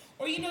here.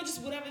 Or,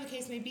 just whatever the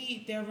case may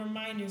be, they're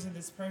reminders of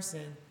this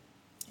person.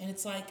 And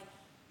it's like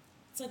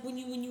when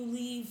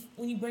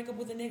you break up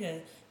with a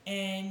nigga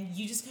and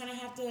you just kind of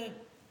have to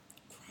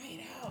cry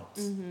it out.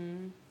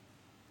 Mm-hmm.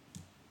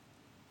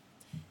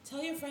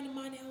 Tell your friend to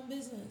mind their own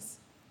business.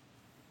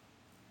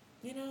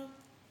 They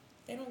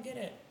don't get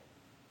it.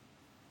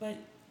 But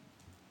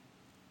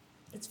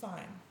it's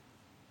fine.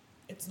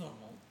 It's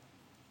normal.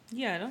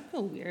 Yeah, don't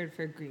feel weird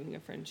for grieving a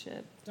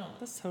friendship. Don't.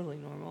 That's totally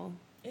normal.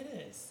 It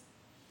is.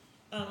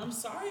 I'm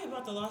sorry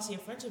about the loss of your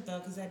friendship, though,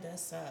 because that does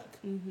suck.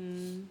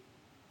 Mm-hmm.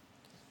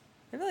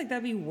 I feel like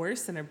that'd be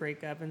worse than a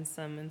breakup in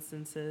some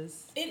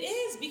instances. It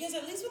is, because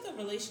at least with a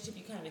relationship,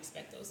 you kind of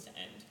expect those to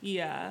end.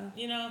 Yeah.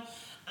 You know,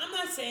 I'm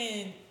not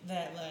saying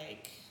that,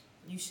 like,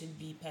 you should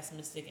be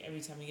pessimistic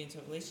every time you get into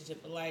a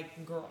relationship, but,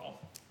 like, girl,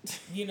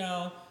 you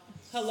know,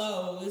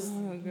 hello,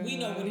 we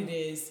know what it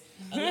is.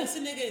 Unless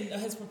a nigga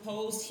has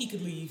proposed, he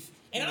could leave.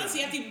 And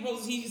honestly, after he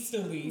proposes, he could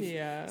still leave.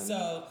 Yeah.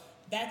 So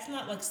that's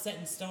not, like, set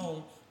in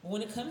stone. But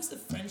when it comes to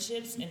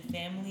friendships and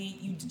family,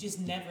 you just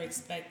never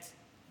expect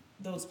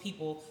those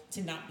people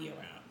to not be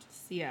around.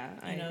 Yeah,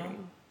 I know? agree.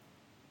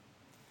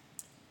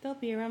 They'll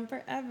be around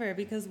forever,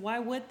 because why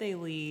would they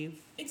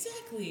leave?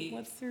 Exactly.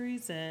 What's the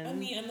reason? I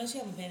mean, unless you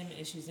have abandonment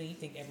issues, then you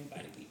think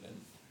everybody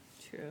leaving.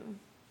 True.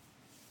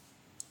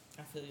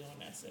 I feel you on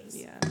that, sis.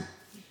 Yeah.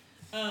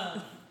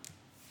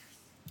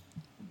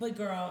 But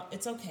girl,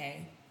 it's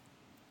okay.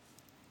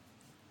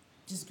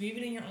 Just grieve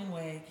it in your own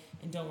way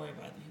and don't worry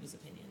about other people's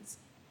opinions.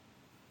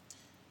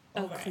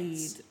 All right.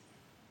 Agreed.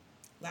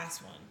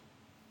 Last one.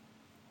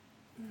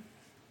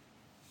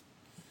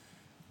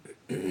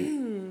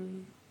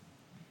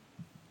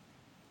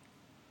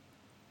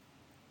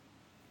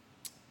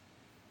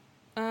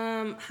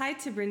 Hi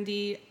to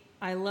Brindy.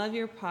 I love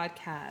your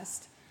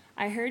podcast.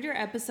 I heard your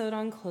episode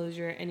on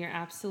closure, and you're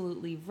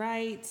absolutely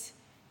right.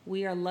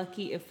 We are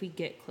lucky if we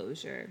get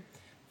closure.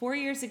 4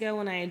 years ago,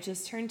 when I had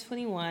just turned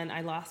 21,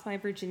 I lost my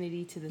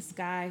virginity to this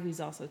guy who's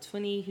also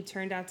 20, who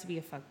turned out to be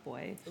a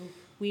fuckboy.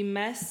 We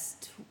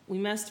messed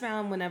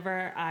around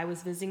whenever I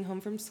was visiting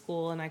home from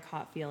school, and I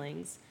caught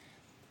feelings.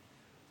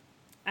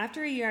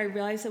 After a year, I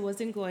realized it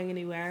wasn't going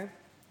anywhere,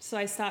 so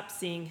I stopped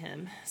seeing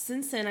him.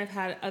 Since then, I've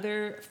had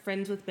other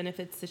friends with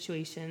benefits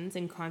situations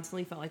and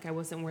constantly felt like I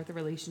wasn't worth a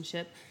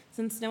relationship,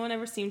 since no one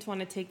ever seemed to want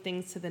to take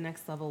things to the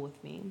next level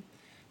with me.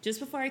 Just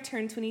before I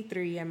turned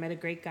 23, I met a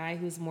great guy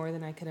who was more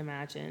than I could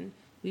imagine.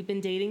 We've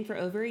been dating for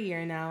over a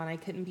year now, and I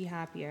couldn't be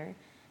happier.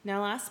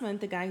 Now, last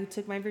month, the guy who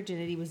took my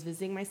virginity was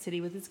visiting my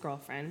city with his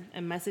girlfriend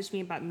and messaged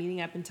me about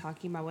meeting up and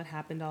talking about what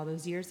happened all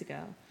those years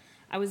ago.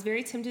 I was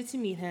very tempted to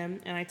meet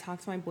him, and I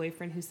talked to my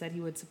boyfriend, who said he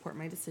would support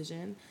my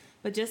decision.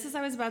 But just as I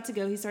was about to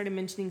go, he started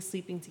mentioning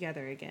sleeping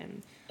together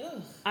again.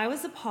 Ugh. I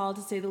was appalled,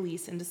 to say the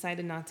least, and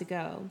decided not to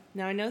go.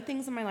 Now, I know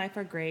things in my life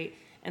are great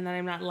and that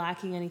I'm not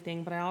lacking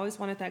anything, but I always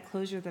wanted that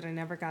closure that I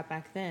never got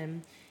back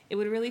then. It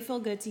would really feel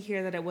good to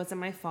hear that it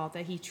wasn't my fault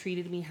that he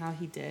treated me how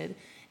he did.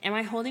 Am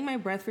I holding my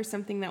breath for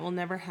something that will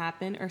never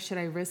happen, or should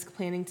I risk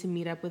planning to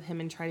meet up with him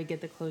and try to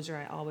get the closure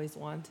I always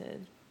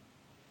wanted?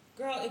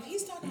 Girl, if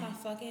he's talking about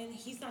fucking,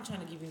 he's not trying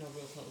to give you no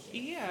real closure.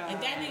 Yeah.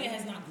 Like, that nigga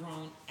has not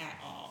grown at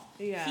all.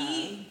 Yeah.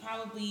 He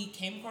probably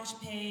came across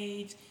your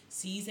page,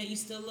 sees that you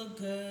still look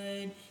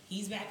good,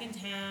 he's back in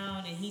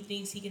town, and he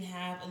thinks he can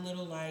have a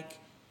little, like,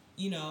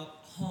 you know,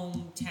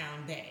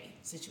 hometown bae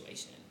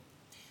situation.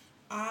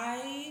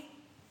 I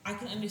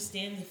can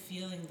understand the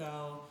feeling,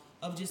 though,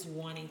 of just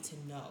wanting to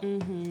know.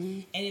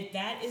 Mm-hmm. And if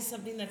that is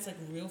something that's, like,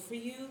 real for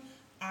you,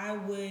 I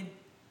don't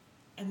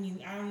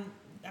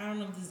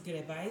know if this is good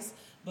advice,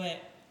 but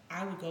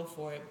I would go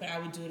for it, but I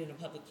would do it in a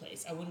public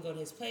place. I wouldn't go to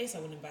his place. I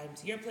wouldn't invite him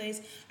to your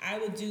place. I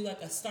would do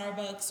like a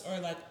Starbucks or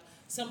like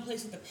some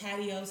place with a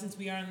patio, since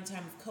we are in the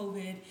time of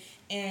COVID,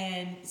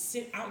 and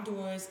sit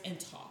outdoors and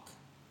talk.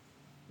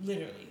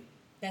 Literally.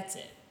 That's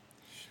it.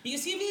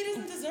 Because he really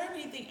doesn't deserve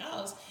anything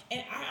else.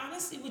 And I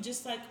honestly would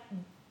just like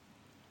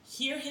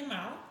hear him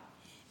out,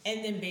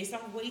 and then based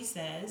off of what he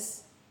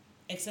says,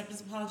 accept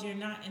his apology or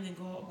not, and then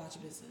go about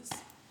your business.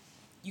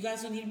 You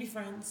guys don't need to be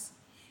friends.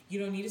 You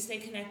don't need to stay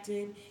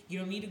connected. You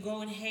don't need to go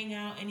and hang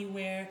out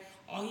anywhere.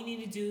 All you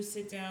need to do is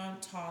sit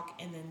down,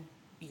 talk, and then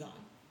be gone.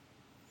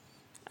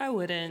 I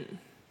wouldn't.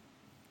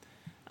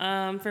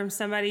 From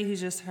somebody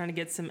who's just trying to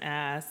get some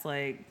ass,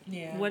 like,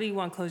 Yeah. What do you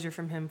want closure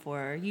from him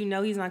for? You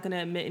know he's not going to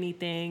admit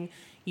anything.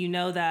 You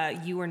know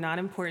that you are not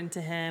important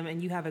to him,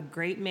 and you have a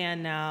great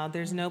man now.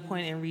 There's no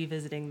point in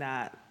revisiting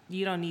that.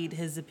 You don't need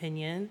his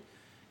opinion.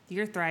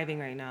 You're thriving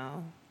right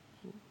now.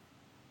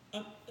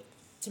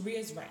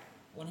 Taria's right.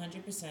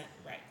 100%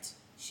 right.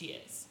 She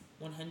is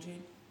 100%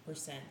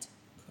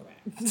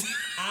 correct.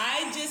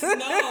 I just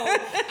know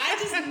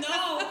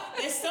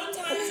that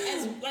sometimes,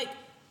 as like,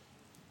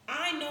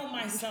 I know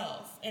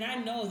myself, and I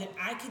know that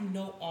I can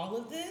know all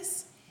of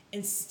this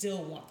and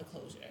still want the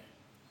closure.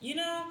 You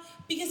know?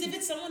 Because if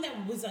it's someone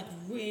that was like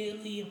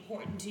really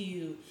important to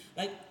you,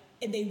 like,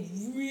 and they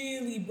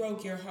really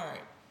broke your heart,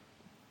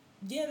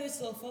 yeah, they're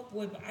still a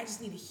fuckboy, but I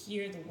just need to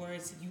hear the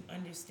words so you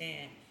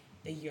understand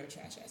that you're a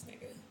trash ass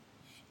nigga.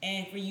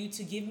 And for you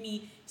to give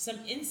me some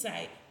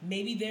insight,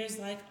 maybe there's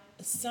like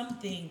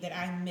something that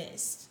I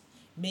missed.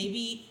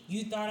 Maybe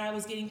you thought I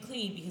was getting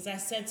clean because I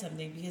said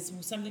something, because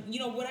something, you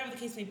know, whatever the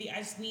case may be. I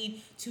just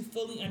need to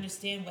fully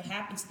understand what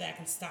happened so that I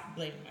can stop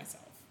blaming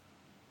myself.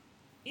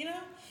 You know?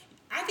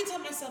 I can tell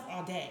myself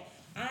all day,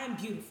 I'm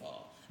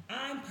beautiful,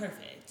 I'm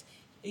perfect,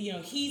 you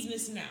know, he's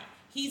missing out,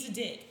 he's a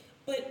dick.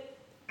 But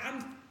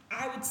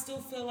I would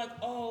still feel like,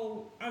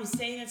 oh, I'm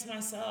saying that to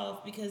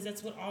myself because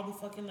that's what all the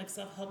fucking like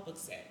self-help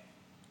books say.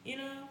 You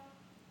know?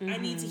 Mm-hmm. I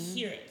need to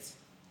hear it.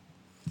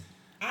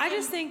 I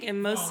just think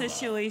in most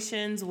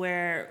situations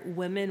where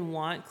women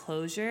want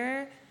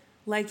closure,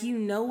 like, you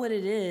know what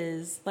it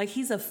is. Like,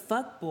 he's a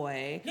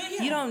fuckboy. No,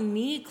 yeah. You don't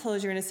need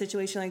closure in a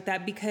situation like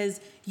that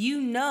because you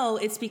know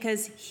it's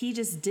because he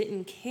just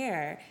didn't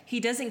care.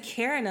 He doesn't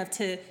care enough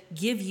to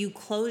give you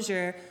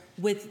closure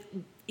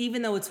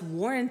even though it's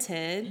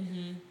warranted.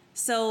 Mm-hmm.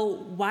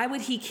 So why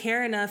would he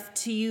care enough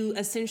to you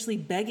essentially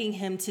begging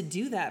him to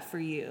do that for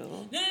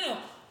you? No.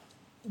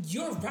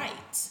 You're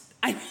right.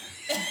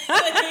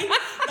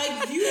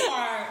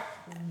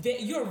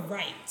 You're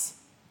right.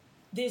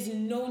 There's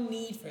no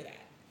need for that.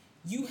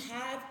 You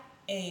have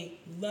a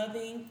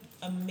loving,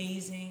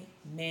 amazing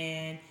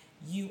man.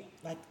 You,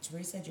 like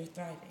Teresa said, you're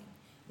thriving.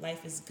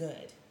 Life is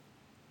good.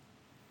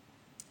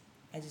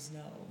 I just know.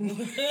 I know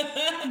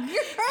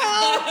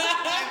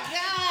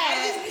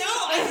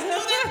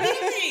that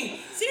feeling.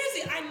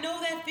 Seriously, I know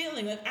that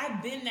feeling. Like,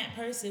 I've been that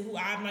person who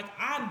I'm like,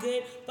 I'm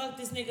good. Fuck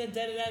this nigga.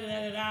 Da da da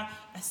da da da.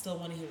 I still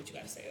want to hear what you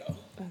gotta say though.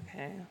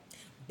 Okay.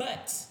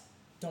 But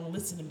don't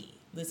listen to me.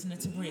 Listen to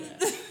Sabrina,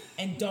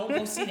 and don't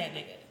go see that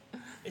nigga.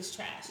 It's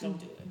trash. Don't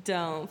do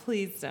it.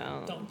 Please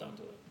don't. Don't do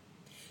it.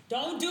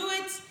 Don't do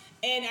it.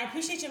 And I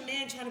appreciate your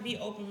man trying to be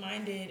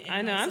open-minded.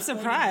 I know. I'm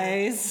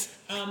surprised.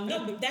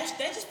 No, but that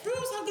just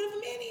proves how good of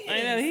a man he is.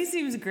 I know. He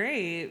seems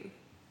great.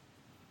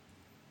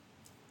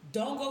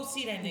 Don't go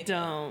see that nigga.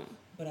 Don't.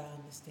 But I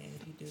understand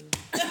if you do.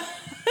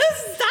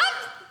 Stop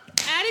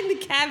adding the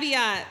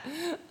caveat.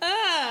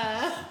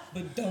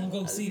 But don't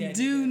go see that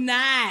Do nigga.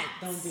 not.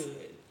 Don't do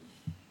it.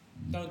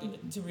 Don't do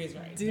it. Taria's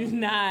right. Do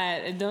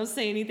not. And don't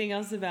say anything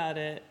else about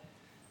it.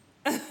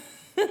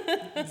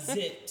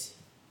 Zipped.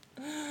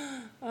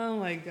 Oh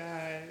my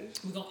gosh.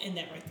 We're going to end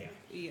that right there.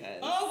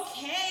 Yes.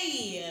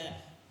 Okay.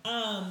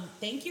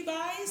 Thank you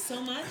guys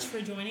so much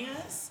for joining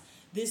us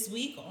this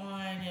week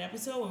on an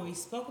episode where we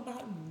spoke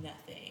about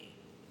nothing.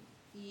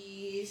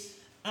 Yes.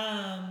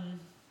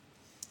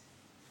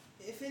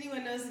 If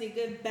anyone knows any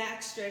good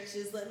back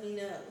stretches, let me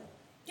know.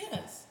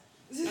 Yes.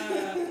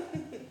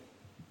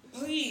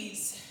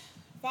 Please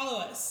follow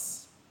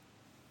us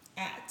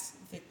at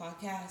Thick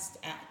Podcast,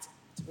 at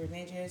Super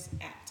Majors,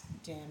 at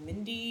Jam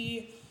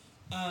Mindy.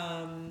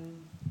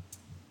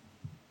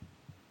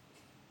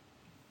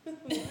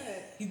 What?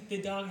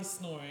 The dog is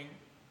snoring.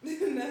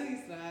 No,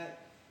 he's not.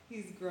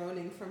 He's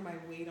groaning from my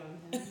weight on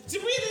him.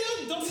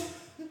 Sabrina, don't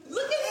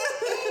look at his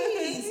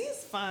face.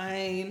 He's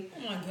fine.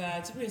 Oh my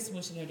God, Sabrina's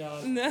smushing her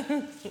dog.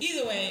 No.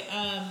 Either way,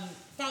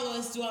 follow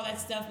us, do all that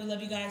stuff. We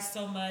love you guys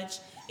so much.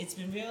 It's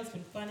been real, it's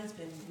been fun, it's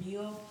been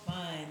real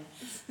fun.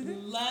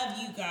 Love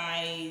you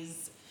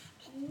guys.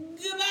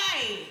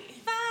 Goodbye.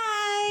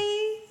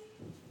 Bye.